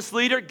religious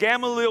leader,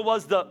 Gamaliel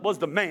was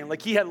the man.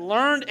 Like, he had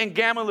learned in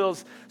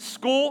Gamaliel's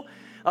school.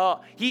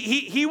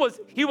 He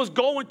was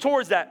going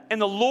towards that,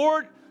 and the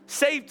Lord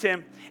saved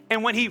him.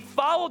 And when he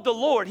followed the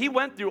Lord, he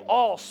went through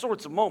all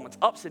sorts of moments,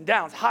 ups and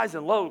downs, highs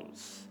and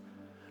lows,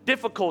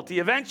 difficulty.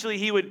 Eventually,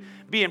 he would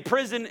be in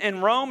prison in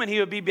Rome, and he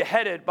would be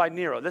beheaded by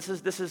Nero. This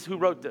is who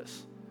wrote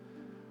this.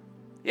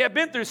 He had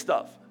been through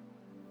stuff.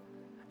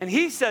 And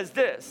he says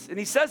this, and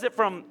he says it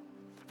from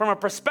a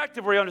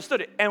perspective where he understood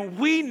it. And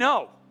we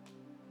know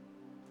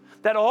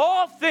that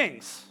all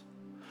things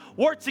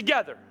work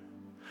together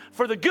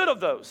for the good of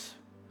those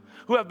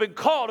who have been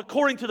called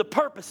according to the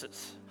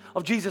purposes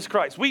of Jesus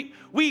Christ. We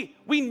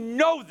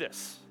know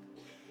this.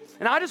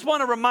 And I just want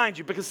to remind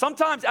you, because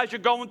sometimes as you're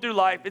going through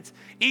life, it's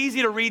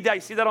easy to read that.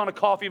 You see that on a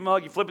coffee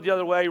mug, you flip it the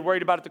other way, you're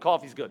worried about if the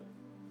coffee's good.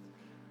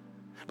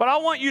 But I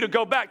want you to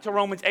go back to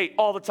Romans 8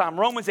 all the time.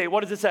 Romans 8,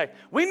 what does it say?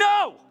 We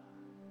know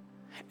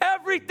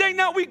everything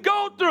that we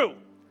go through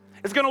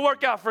is going to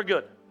work out for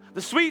good.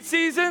 The sweet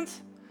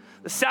seasons,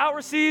 the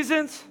sour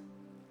seasons,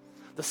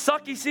 the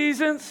sucky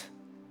seasons,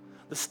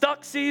 the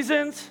stuck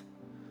seasons,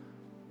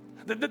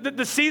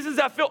 the seasons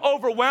that feel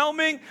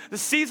overwhelming, the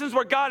seasons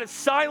where God is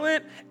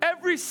silent,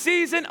 every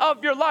season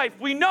of your life,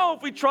 we know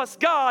if we trust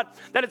God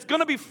that it's going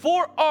to be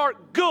for our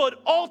good,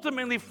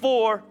 ultimately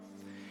for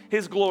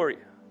His glory.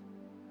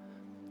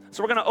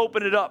 So we're going to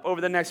open it up over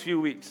the next few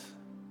weeks.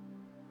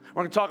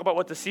 We're going to talk about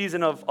what the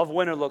season of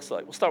winter looks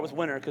like. We'll start with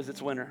winter because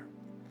it's winter.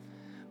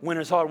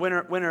 Winter's hard.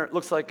 Winter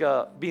looks like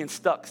being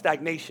stuck,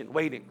 stagnation,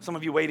 waiting. Some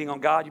of you waiting on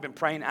God. You've been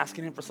praying,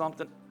 asking Him for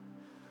something.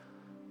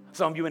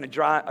 Some of you in a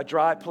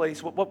dry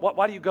place.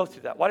 Why do you go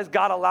through that? Why does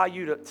God allow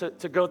you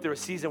to go through a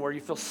season where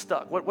you feel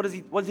stuck? What is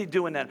He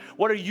doing then?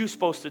 What are you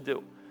supposed to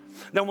do?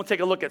 Then we'll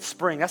take a look at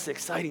spring. That's the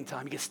exciting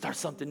time. You get to start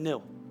something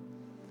new.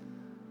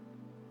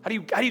 How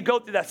do you go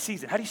through that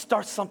season? How do you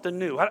start something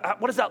new?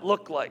 What does that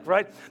look like,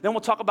 right? Then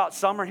we'll talk about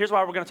summer. Here's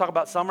why we're going to talk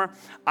about summer.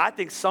 I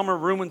think summer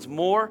ruins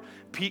more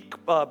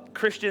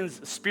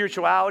Christians'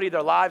 spirituality,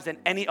 their lives, than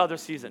any other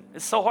season.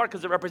 It's so hard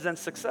because it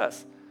represents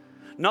success.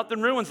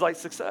 Nothing ruins like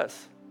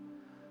success.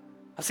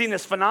 I've seen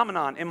this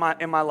phenomenon in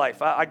my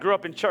life. I grew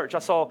up in church. I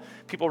saw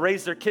people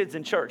raise their kids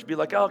in church, be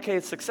like, oh, okay,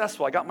 it's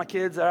successful. I got my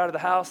kids, they're out of the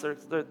house.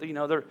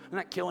 They're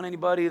not killing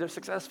anybody. They're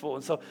successful.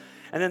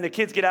 And then the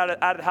kids get out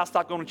of the house,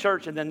 stop going to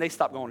church, and then they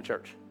stop going to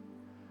church.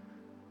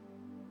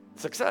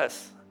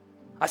 Success.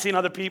 I've seen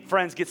other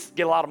friends get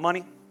a lot of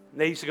money.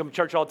 They used to come to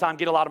church all the time,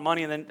 get a lot of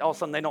money, and then all of a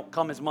sudden they don't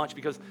come as much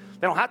because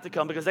they don't have to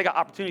come because they got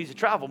opportunities to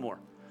travel more.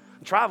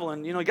 And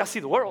traveling, you got to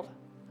see the world.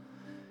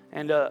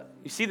 And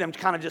you see them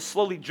kind of just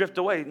slowly drift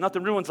away.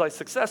 Nothing ruins like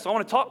success. So I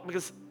want to talk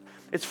because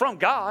it's from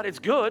God. It's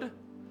good.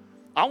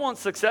 I want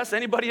success.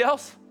 Anybody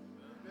else?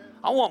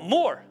 I want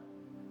more.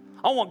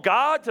 I want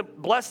God to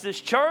bless this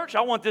church.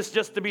 I want this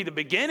just to be the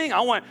beginning. I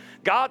want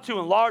God to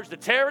enlarge the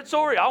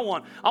territory. I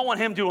want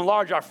Him to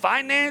enlarge our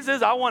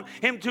finances. I want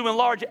Him to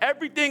enlarge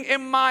everything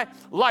in my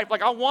life.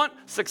 Like I want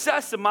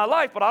success in my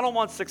life, but I don't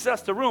want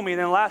success to ruin me.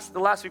 And then the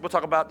last week we'll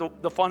talk about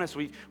the funnest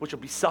week, which will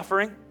be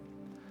suffering.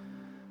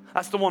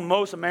 That's the one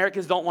most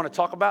Americans don't want to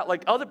talk about.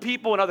 Like other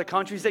people in other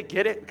countries, they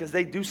get it because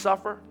they do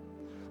suffer.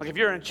 Like if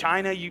you're in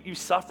China, you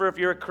suffer if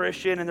you're a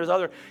Christian, and there's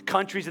other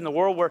countries in the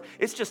world where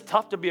it's just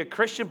tough to be a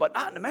Christian, but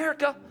not in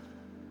America.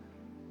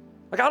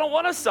 Like I don't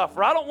want to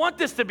suffer. I don't want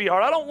this to be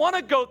hard. I don't want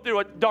to go through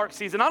a dark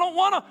season. I don't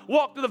want to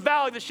walk through the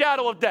valley of the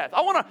shadow of death.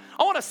 I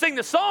want to sing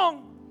the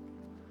song.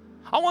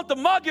 I want the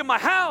mug in my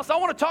house. I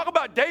want to talk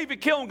about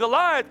David killing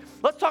Goliath.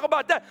 Let's talk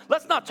about that.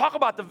 Let's not talk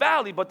about the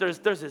valley, but there's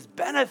this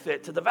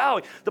benefit to the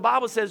valley. The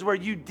Bible says where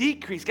you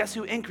decrease, guess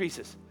who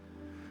increases?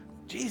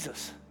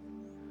 Jesus.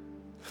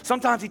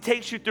 Sometimes He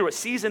takes you through a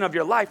season of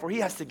your life where He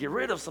has to get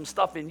rid of some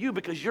stuff in you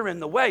because you're in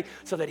the way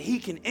so that He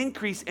can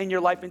increase in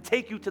your life and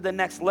take you to the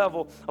next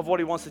level of what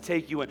He wants to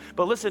take you in.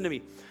 But listen to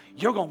me.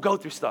 You're going to go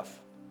through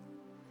stuff.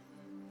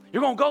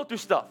 You're going to go through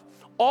stuff.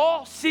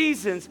 All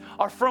seasons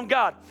are from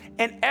God.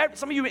 And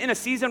some of you in a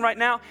season right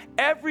now,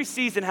 every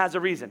season has a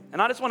reason. And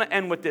I just want to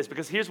end with this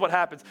because here's what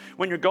happens.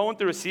 When you're going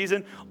through a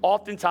season,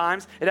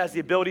 oftentimes it has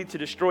the ability to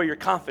destroy your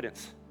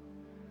confidence.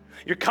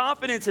 Your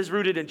confidence is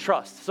rooted in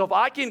trust. So if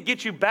I can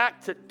get you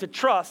back to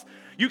trust,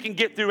 you can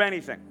get through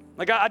anything.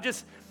 Like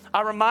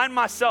I remind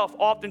myself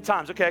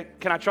oftentimes, okay,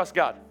 can I trust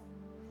God?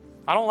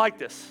 I don't like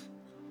this.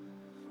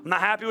 I'm not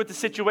happy with the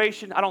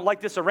situation. I don't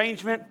like this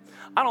arrangement.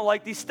 I don't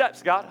like these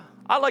steps, God.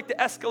 I like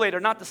the escalator,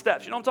 not the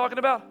steps. You know what I'm talking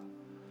about?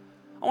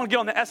 I want to get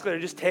on the escalator.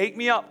 Just take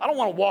me up. I don't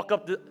want to walk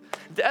up. If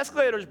the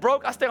escalator is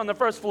broke, I stay on the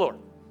first floor.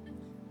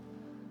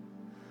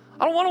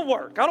 I don't want to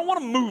work. I don't want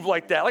to move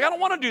like that. Like I don't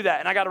want to do that.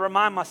 And I got to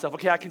remind myself,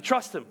 okay, I can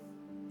trust Him.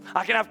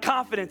 I can have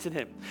confidence in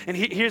Him. And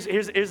here's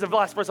the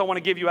last verse I want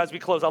to give you as we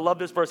close. I love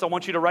this verse. I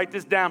want you to write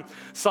this down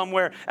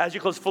somewhere as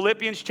you close.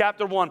 Philippians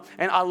chapter 1.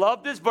 And I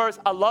love this verse.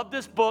 I love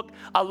this book.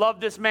 I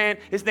love this man.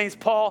 His name's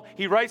Paul.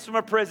 He writes from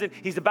a prison.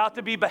 He's about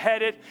to be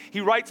beheaded.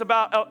 He writes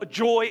about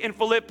joy in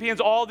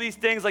Philippians, all these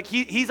things. Like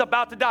he's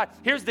about to die.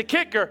 Here's the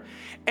kicker.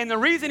 And the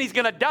reason he's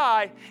going to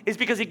die is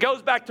because he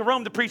goes back to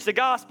Rome to preach the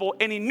gospel.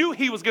 And he knew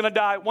he was going to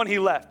die when he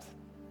left.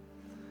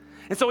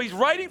 And so he's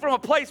writing from a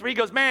place where he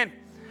goes, man,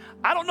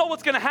 I don't know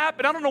what's going to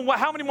happen. I don't know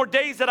how many more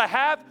days that I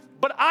have,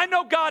 but I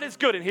know God is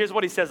good. And here's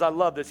what he says. I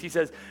love this. He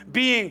says,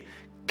 being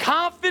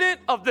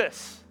confident of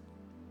this.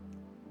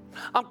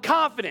 I'm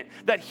confident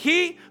that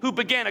He who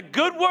began a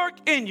good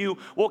work in you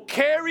will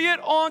carry it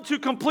on to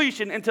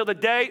completion until the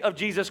day of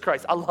Jesus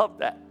Christ. I love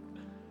that.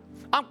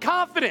 I'm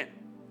confident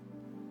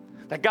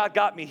that God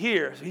got me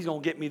here, so He's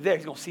going to get me there.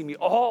 He's going to see me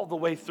all the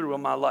way through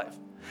in my life.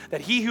 That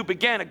He who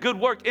began a good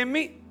work in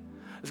me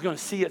is going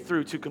to see it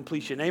through to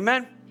completion.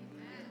 Amen?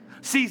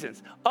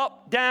 Seasons,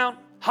 up, down,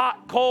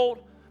 hot,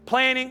 cold,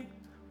 planting,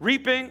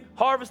 reaping,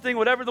 harvesting,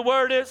 whatever the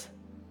word is.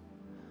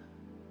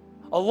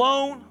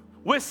 Alone,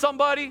 with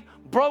somebody,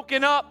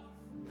 broken up,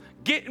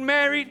 getting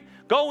married,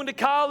 going to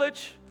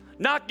college,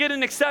 not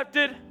getting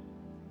accepted,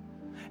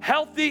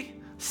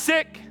 healthy,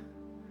 sick,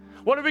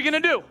 What are we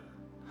going to do?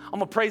 I'm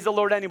going to praise the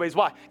Lord anyways.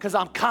 Why? Because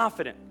I'm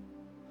confident.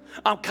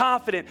 I'm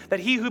confident that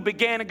he who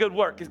began a good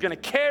work is going to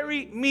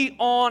carry me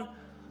on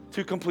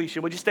to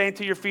completion. Would you stand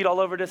to your feet all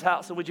over this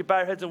house, and would you bow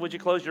your heads, and would you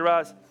close your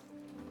eyes?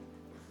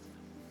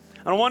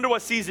 I wonder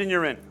what season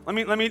you're in. Let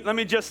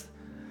me just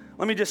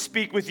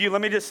speak with you.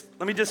 Let me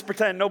just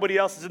pretend nobody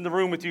else is in the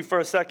room with you for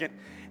a second,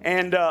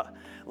 and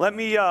let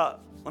me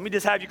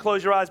just have you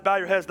close your eyes, bow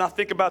your heads, not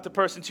think about the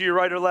person to your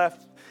right or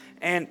left,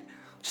 and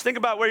just think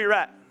about where you're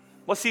at.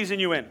 What season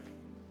you in?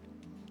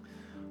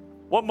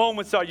 What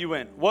moments are you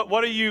in?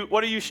 What are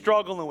you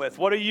struggling with?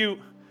 What are you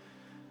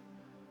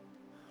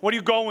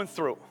going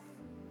through?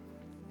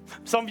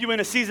 Some of you in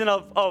a season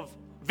of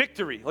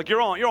victory, like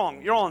you're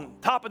on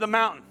top of the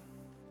mountain.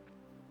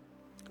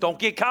 Don't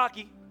get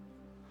cocky.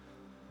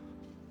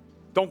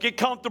 Don't get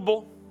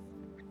comfortable.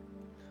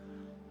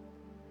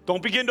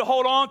 Don't begin to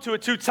hold on to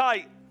it too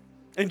tight.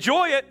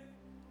 Enjoy it,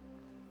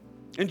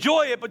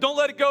 but don't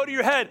let it go to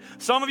your head.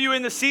 Some of you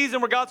in the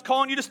season where God's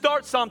calling you to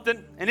start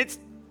something, and it's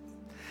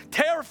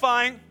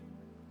terrifying,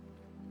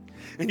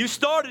 and you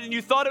started and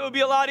you thought it would be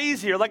a lot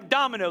easier, like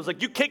dominoes.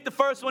 Like you kick the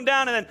first one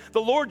down and then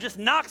the Lord just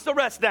knocks the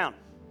rest down.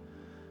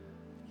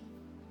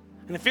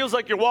 And it feels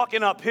like you're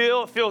walking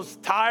uphill. It feels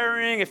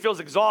tiring. It feels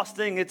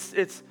exhausting.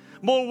 It's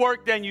more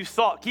work than you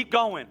thought. Keep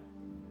going.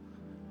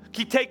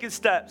 Keep taking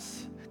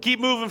steps. Keep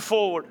moving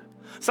forward.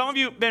 Some of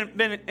you have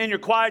been in your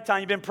quiet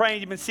time. You've been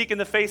praying. You've been seeking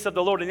the face of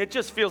the Lord, and it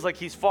just feels like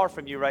he's far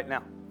from you right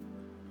now.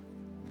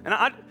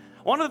 And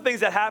one of the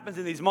things that happens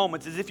in these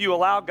moments is if you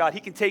allow God,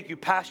 he can take you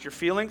past your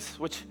feelings,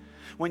 which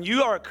when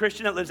you are a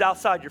Christian that lives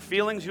outside your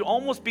feelings, you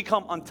almost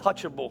become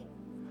untouchable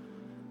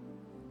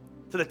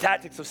to the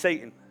tactics of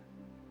Satan.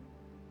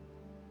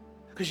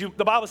 Because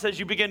the Bible says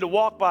you begin to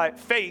walk by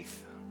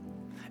faith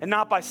and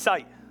not by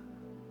sight.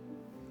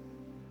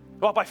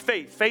 Walk by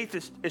faith. Faith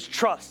is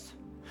trust.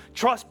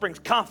 Trust brings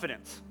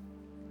confidence.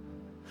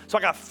 So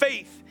I got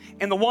faith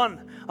in the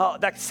one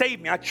that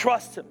saved me. I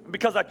trust him.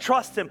 Because I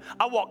trust him,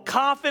 I walk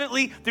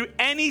confidently through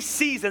any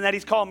season that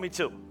he's called me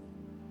to.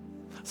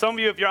 Some of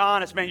you, if you're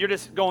honest, man, you're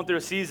just going through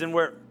a season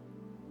where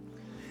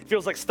it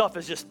feels like stuff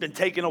has just been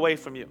taken away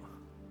from you.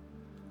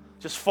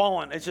 Just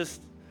fallen. It's just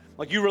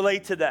like you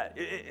relate to that.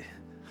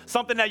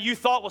 Something that you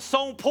thought was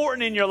so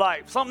important in your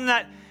life, something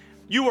that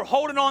you were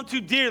holding on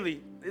to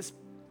dearly,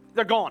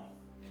 they're gone.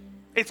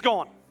 It's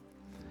gone.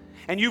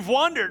 And you've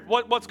wondered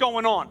what's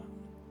going on.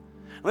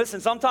 Listen,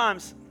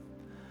 sometimes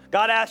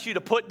God asks you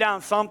to put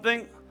down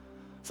something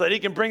so that he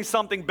can bring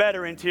something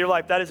better into your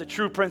life. That is a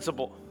true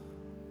principle.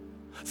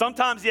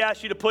 Sometimes he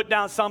asks you to put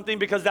down something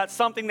because that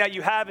something that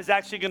you have is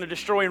actually going to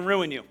destroy and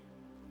ruin you.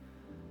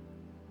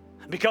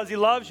 Because he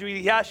loves you,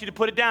 he asks you to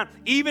put it down,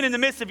 even in the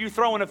midst of you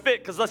throwing a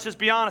fit. Because let's just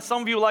be honest,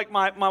 some of you like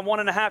my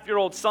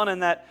 1.5-year-old son in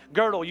that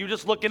girdle. You're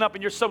just looking up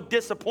and you're so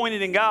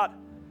disappointed in God.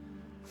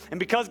 And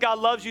because God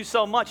loves you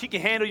so much, he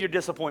can handle your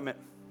disappointment.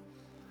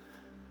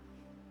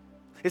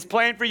 His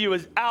plan for you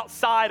is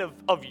outside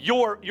of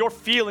your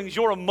feelings,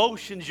 your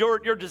emotions, your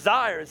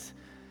desires.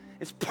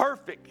 It's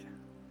perfect.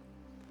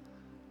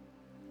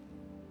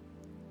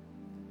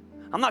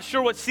 I'm not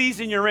sure what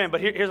season you're in,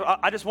 but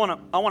I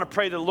want to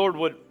pray that the Lord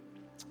would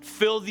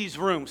fill these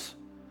rooms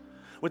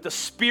with the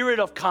spirit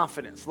of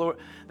confidence. Lord,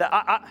 that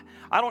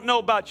I don't know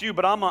about you,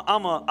 but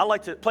I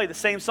like to play the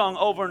same song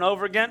over and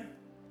over again.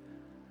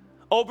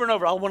 Over and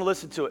over, I want to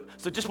listen to it.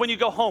 So just when you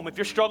go home, if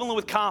you're struggling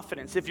with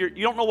confidence, if you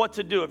don't know what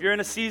to do, if you're in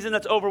a season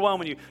that's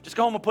overwhelming you, just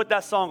go home and put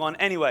that song on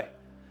anyway.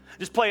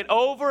 Just play it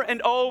over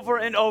and over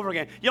and over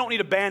again. You don't need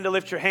a band to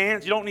lift your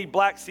hands. You don't need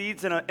black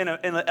seats and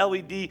an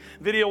LED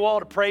video wall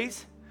to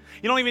praise.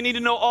 You don't even need to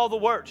know all the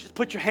words. Just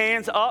put your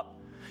hands up.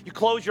 You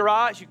close your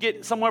eyes. You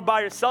get somewhere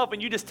by yourself,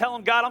 and you just tell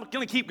him, God, I'm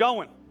going to keep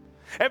going.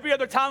 Every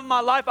other time in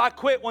my life, I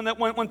quit when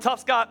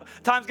times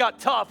got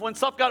tough, when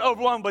stuff got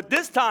overwhelming. But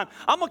this time,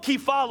 I'm going to keep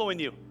following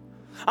you.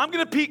 I'm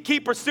going to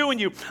keep pursuing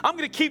you. I'm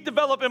going to keep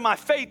developing my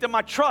faith and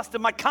my trust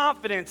and my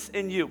confidence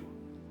in you.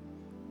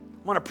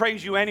 I'm going to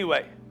praise you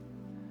anyway.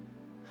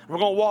 We're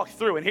going to walk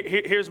through, and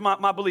here's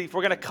my belief.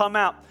 We're going to come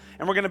out,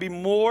 and we're going to be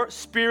more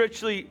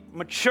spiritually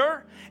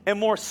mature and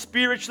more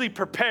spiritually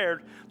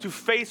prepared to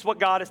face what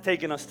God has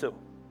taken us to.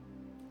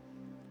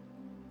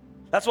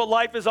 That's what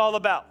life is all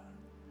about.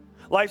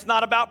 Life's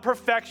not about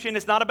perfection.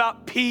 It's not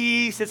about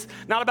peace. It's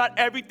not about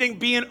everything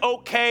being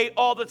okay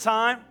all the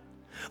time.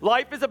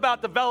 Life is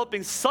about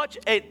developing such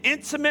an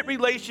intimate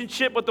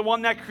relationship with the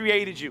one that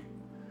created you,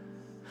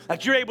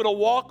 that you're able to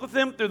walk with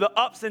him through the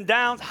ups and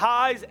downs,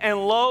 highs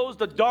and lows,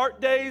 the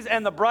dark days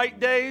and the bright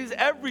days,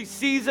 every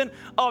season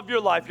of your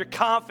life. You're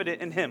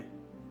confident in him.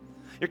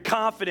 You're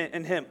confident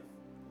in him.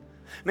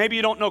 Maybe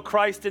you don't know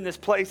Christ in this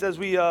place as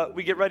we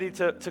get ready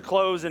to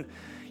close, and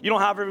you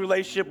don't have a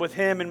relationship with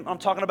him, and I'm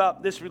talking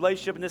about this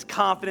relationship and this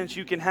confidence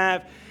you can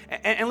have.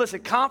 And listen,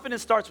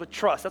 confidence starts with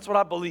trust. That's what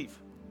I believe.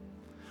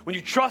 When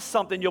you trust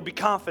something, you'll be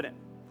confident.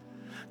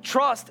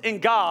 Trust in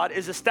God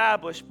is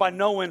established by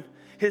knowing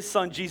his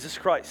son, Jesus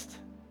Christ.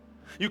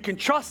 You can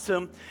trust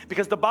him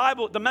because the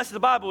message of the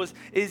Bible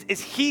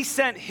is he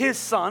sent his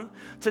son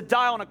to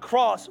die on a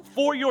cross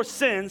for your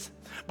sins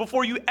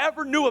before you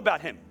ever knew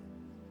about him.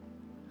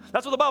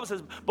 That's what the Bible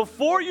says.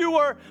 Before you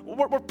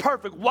were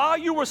perfect, while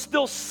you were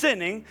still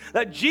sinning,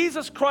 that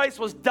Jesus Christ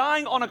was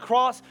dying on a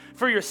cross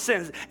for your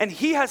sins. And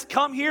he has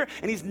come here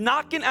and he's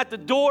knocking at the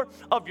door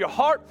of your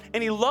heart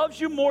and he loves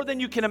you more than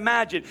you can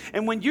imagine.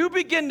 And when you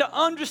begin to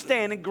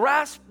understand and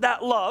grasp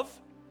that love,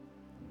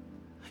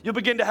 you'll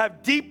begin to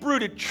have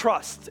deep-rooted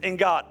trust in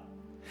God.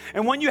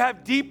 And when you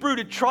have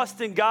deep-rooted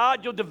trust in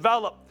God, you'll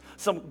develop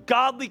some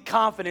godly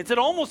confidence. It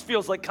almost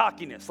feels like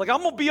cockiness, like I'm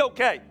going to be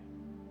okay.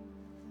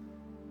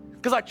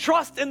 Because I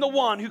trust in the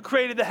one who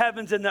created the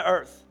heavens and the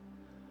earth.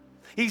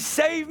 He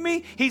saved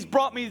me, he's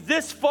brought me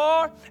this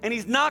far, and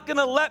he's not going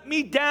to let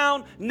me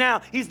down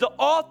now. He's the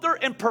author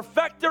and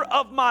perfecter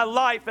of my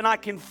life, and I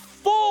can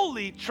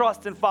fully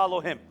trust and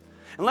follow him.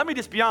 And let me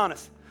just be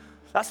honest,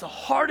 that's the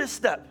hardest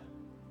step.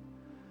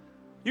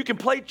 You can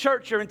play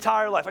church your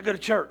entire life. I go to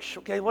church,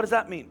 okay, what does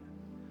that mean?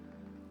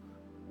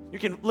 You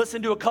can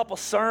listen to a couple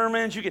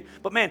sermons,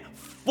 but man,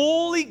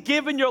 fully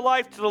giving your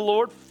life to the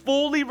Lord,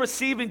 fully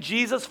receiving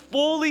Jesus,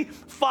 fully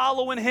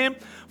following him,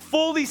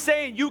 fully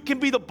saying you can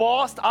be the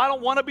boss, I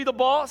don't want to be the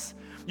boss,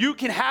 you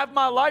can have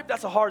my life,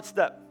 that's a hard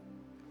step.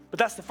 But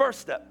that's the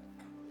first step.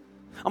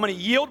 I'm going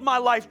to yield my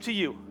life to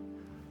you.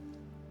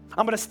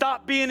 I'm going to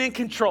stop being in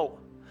control.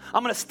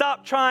 I'm going to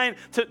stop trying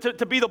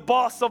to be the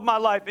boss of my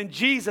life. And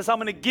Jesus, I'm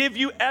going to give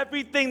you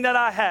everything that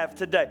I have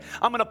today.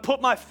 I'm going to put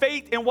my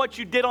faith in what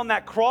you did on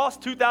that cross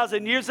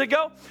 2,000 years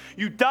ago.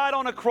 You died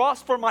on a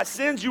cross for my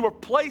sins. You were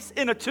placed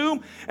in a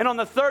tomb. And on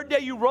the third day,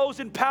 you rose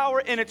in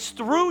power. And it's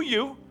through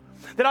you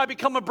that I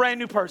become a brand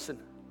new person.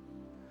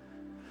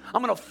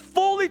 I'm going to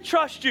fully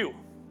trust you.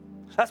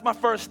 That's my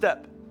first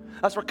step.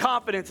 That's where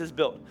confidence is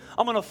built.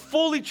 I'm going to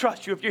fully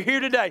trust you. If you're here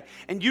today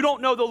and you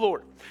don't know the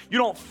Lord, you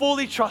don't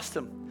fully trust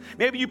him.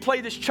 Maybe you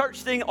play this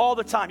church thing all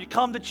the time. You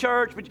come to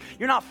church, but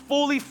you're not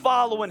fully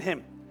following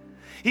him.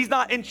 He's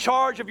not in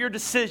charge of your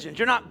decisions.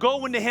 You're not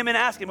going to him and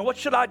asking him, what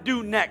should I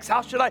do next?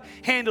 How should I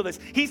handle this?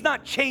 He's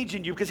not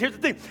changing you, because here's the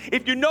thing.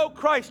 If you know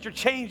Christ, you're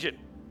changing.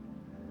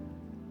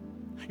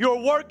 You're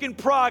a work in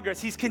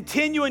progress. He's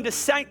continuing to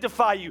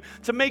sanctify you,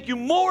 to make you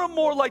more and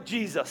more like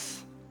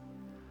Jesus.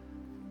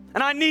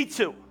 And I need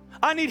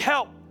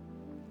help.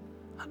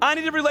 I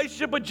need a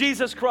relationship with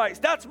Jesus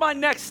Christ. That's my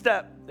next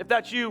step. If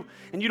that's you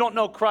and you don't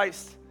know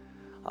Christ,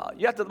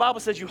 the Bible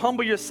says you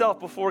humble yourself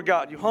before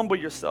God. You humble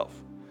yourself.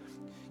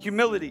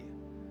 Humility.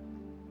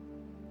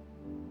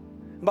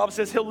 The Bible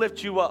says he'll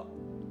lift you up.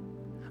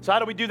 So how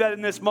do we do that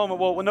in this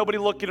moment? Well, when nobody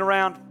looking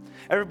around,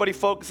 everybody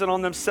focusing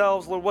on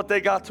themselves, Lord, what they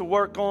got to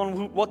work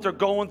on, what they're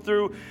going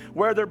through,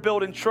 where they're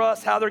building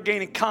trust, how they're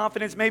gaining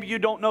confidence. Maybe you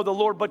don't know the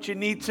Lord, but you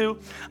need to.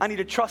 I need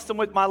to trust him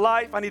with my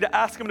life. I need to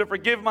ask him to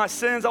forgive my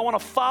sins. I want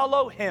to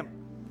follow him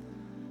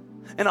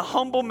in a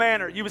humble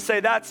manner. You would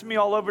say, that's me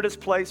all over this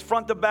place,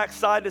 front to back,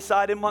 side to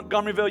side. In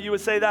Montgomeryville, you would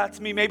say, that's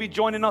me. Maybe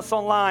joining us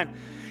online.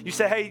 You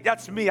say, hey,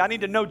 that's me. I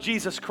need to know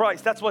Jesus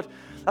Christ. That's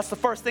the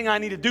first thing I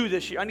need to do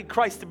this year. I need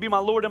Christ to be my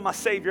Lord and my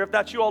Savior. If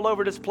that's you all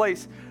over this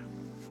place,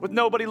 with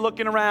nobody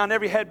looking around,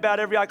 every head bowed,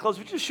 every eye closed,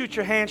 would you just shoot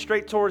your hand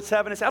straight towards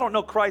heaven and say, I don't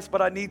know Christ,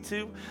 but I need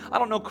to. I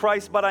don't know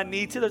Christ, but I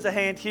need to. There's a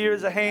hand here.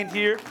 There's a hand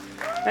here.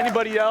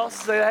 Anybody else?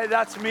 Say, hey,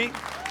 that's me.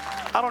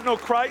 I don't know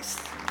Christ.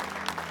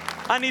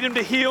 I need him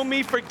to heal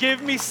me,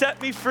 forgive me,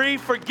 set me free,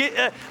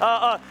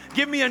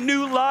 give me a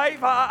new life.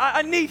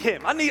 I need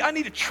him. I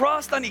need to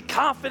trust. I need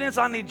confidence.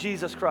 I need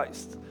Jesus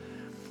Christ.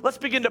 Let's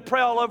begin to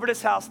pray all over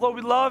this house. Lord,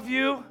 we love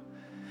you,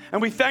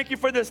 and we thank you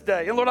for this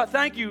day. And Lord, I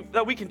thank you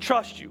that we can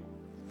trust you.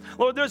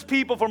 Lord, there's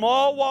people from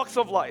all walks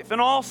of life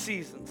and all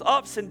seasons,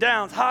 ups and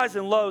downs, highs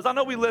and lows. I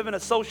know we live in a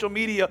social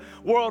media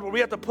world where we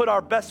have to put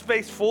our best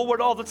face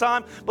forward all the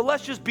time, but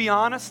let's just be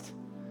honest.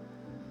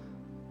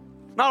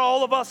 Not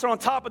all of us are on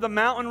top of the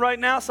mountain right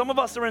now. Some of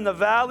us are in the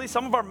valley.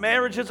 Some of our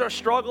marriages are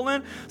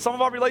struggling. Some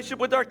of our relationship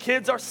with our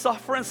kids are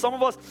suffering. Some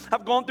of us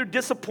have gone through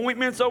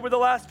disappointments over the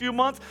last few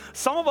months.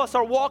 Some of us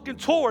are walking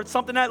towards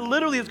something that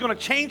literally is going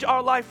to change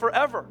our life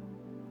forever.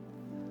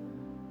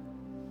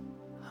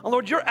 And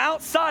Lord, you're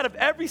outside of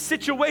every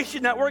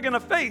situation that we're going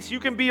to face. You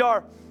can be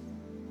our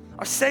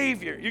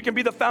Savior. You can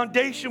be the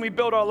foundation we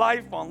build our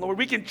life on. Lord,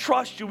 we can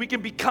trust you. We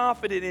can be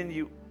confident in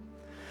you.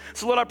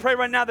 So Lord, I pray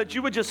right now that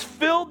you would just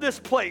fill this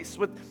place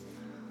with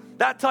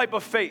that type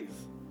of faith.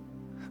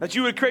 That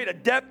you would create a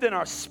depth in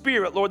our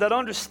spirit, Lord, that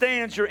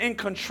understands you're in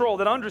control,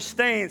 that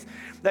understands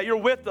that you're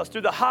with us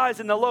through the highs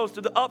and the lows,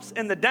 through the ups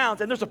and the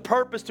downs, and there's a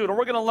purpose to it, and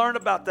we're going to learn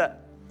about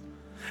that.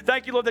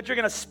 Thank you, Lord, that you're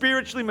going to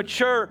spiritually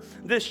mature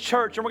this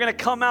church, and we're going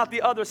to come out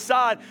the other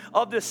side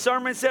of this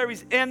sermon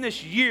series and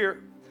this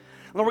year.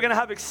 Lord, we're going to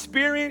have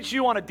experienced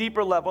you on a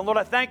deeper level. And Lord,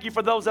 I thank you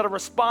for those that are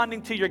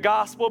responding to your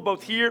gospel,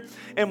 both here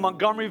in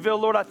Montgomeryville.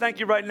 Lord, I thank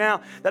you right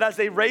now that as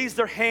they raise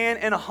their hand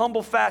in a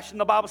humble fashion,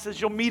 the Bible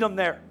says you'll meet them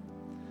there.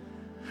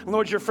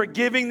 Lord, you're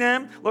forgiving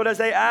them. Lord, as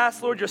they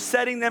ask, Lord, you're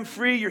setting them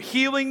free, you're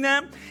healing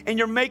them, and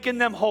you're making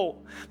them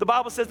whole. The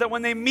Bible says that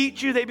when they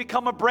meet you, they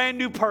become a brand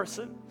new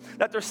person,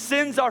 that their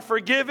sins are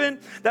forgiven,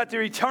 that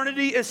their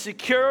eternity is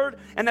secured,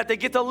 and that they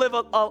get to live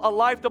a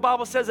life, the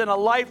Bible says, in a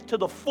life to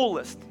the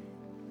fullest.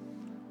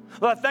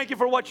 Lord, I thank you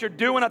for what you're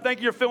doing. I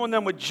thank you're filling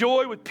them with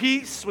joy, with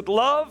peace, with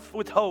love,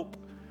 with hope.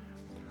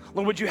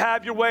 Lord, would you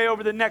have your way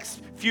over the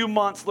next few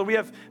months? Lord, we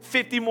have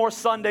 50 more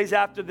Sundays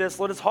after this.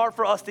 Lord, it's hard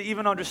for us to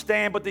even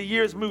understand, but the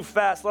years move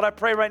fast. Lord, I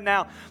pray right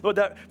now, Lord,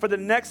 that for the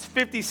next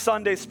 50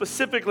 Sundays,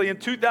 specifically in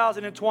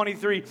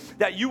 2023,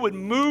 that you would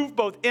move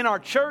both in our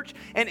church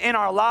and in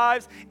our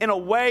lives in a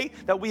way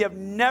that we have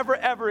never,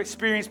 ever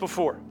experienced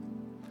before.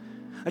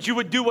 That you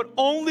would do what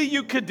only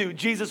you could do.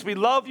 Jesus, we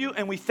love you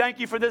and we thank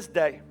you for this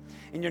day.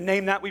 In your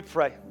name that we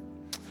pray.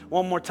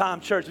 One more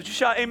time, church. Would you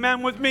shout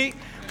amen with me?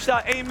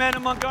 Shout amen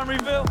in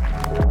Montgomeryville.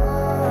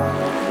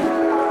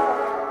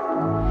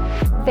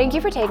 Thank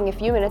you for taking a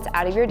few minutes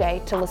out of your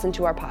day to listen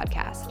to our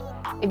podcast.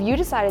 If you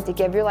decided to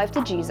give your life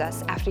to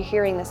Jesus after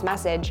hearing this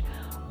message,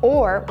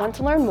 or want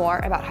to learn more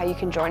about how you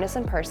can join us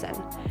in person,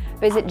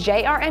 visit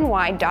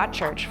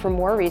jrny.church for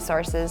more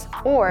resources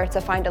or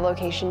to find a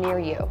location near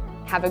you.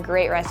 Have a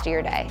great rest of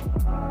your day.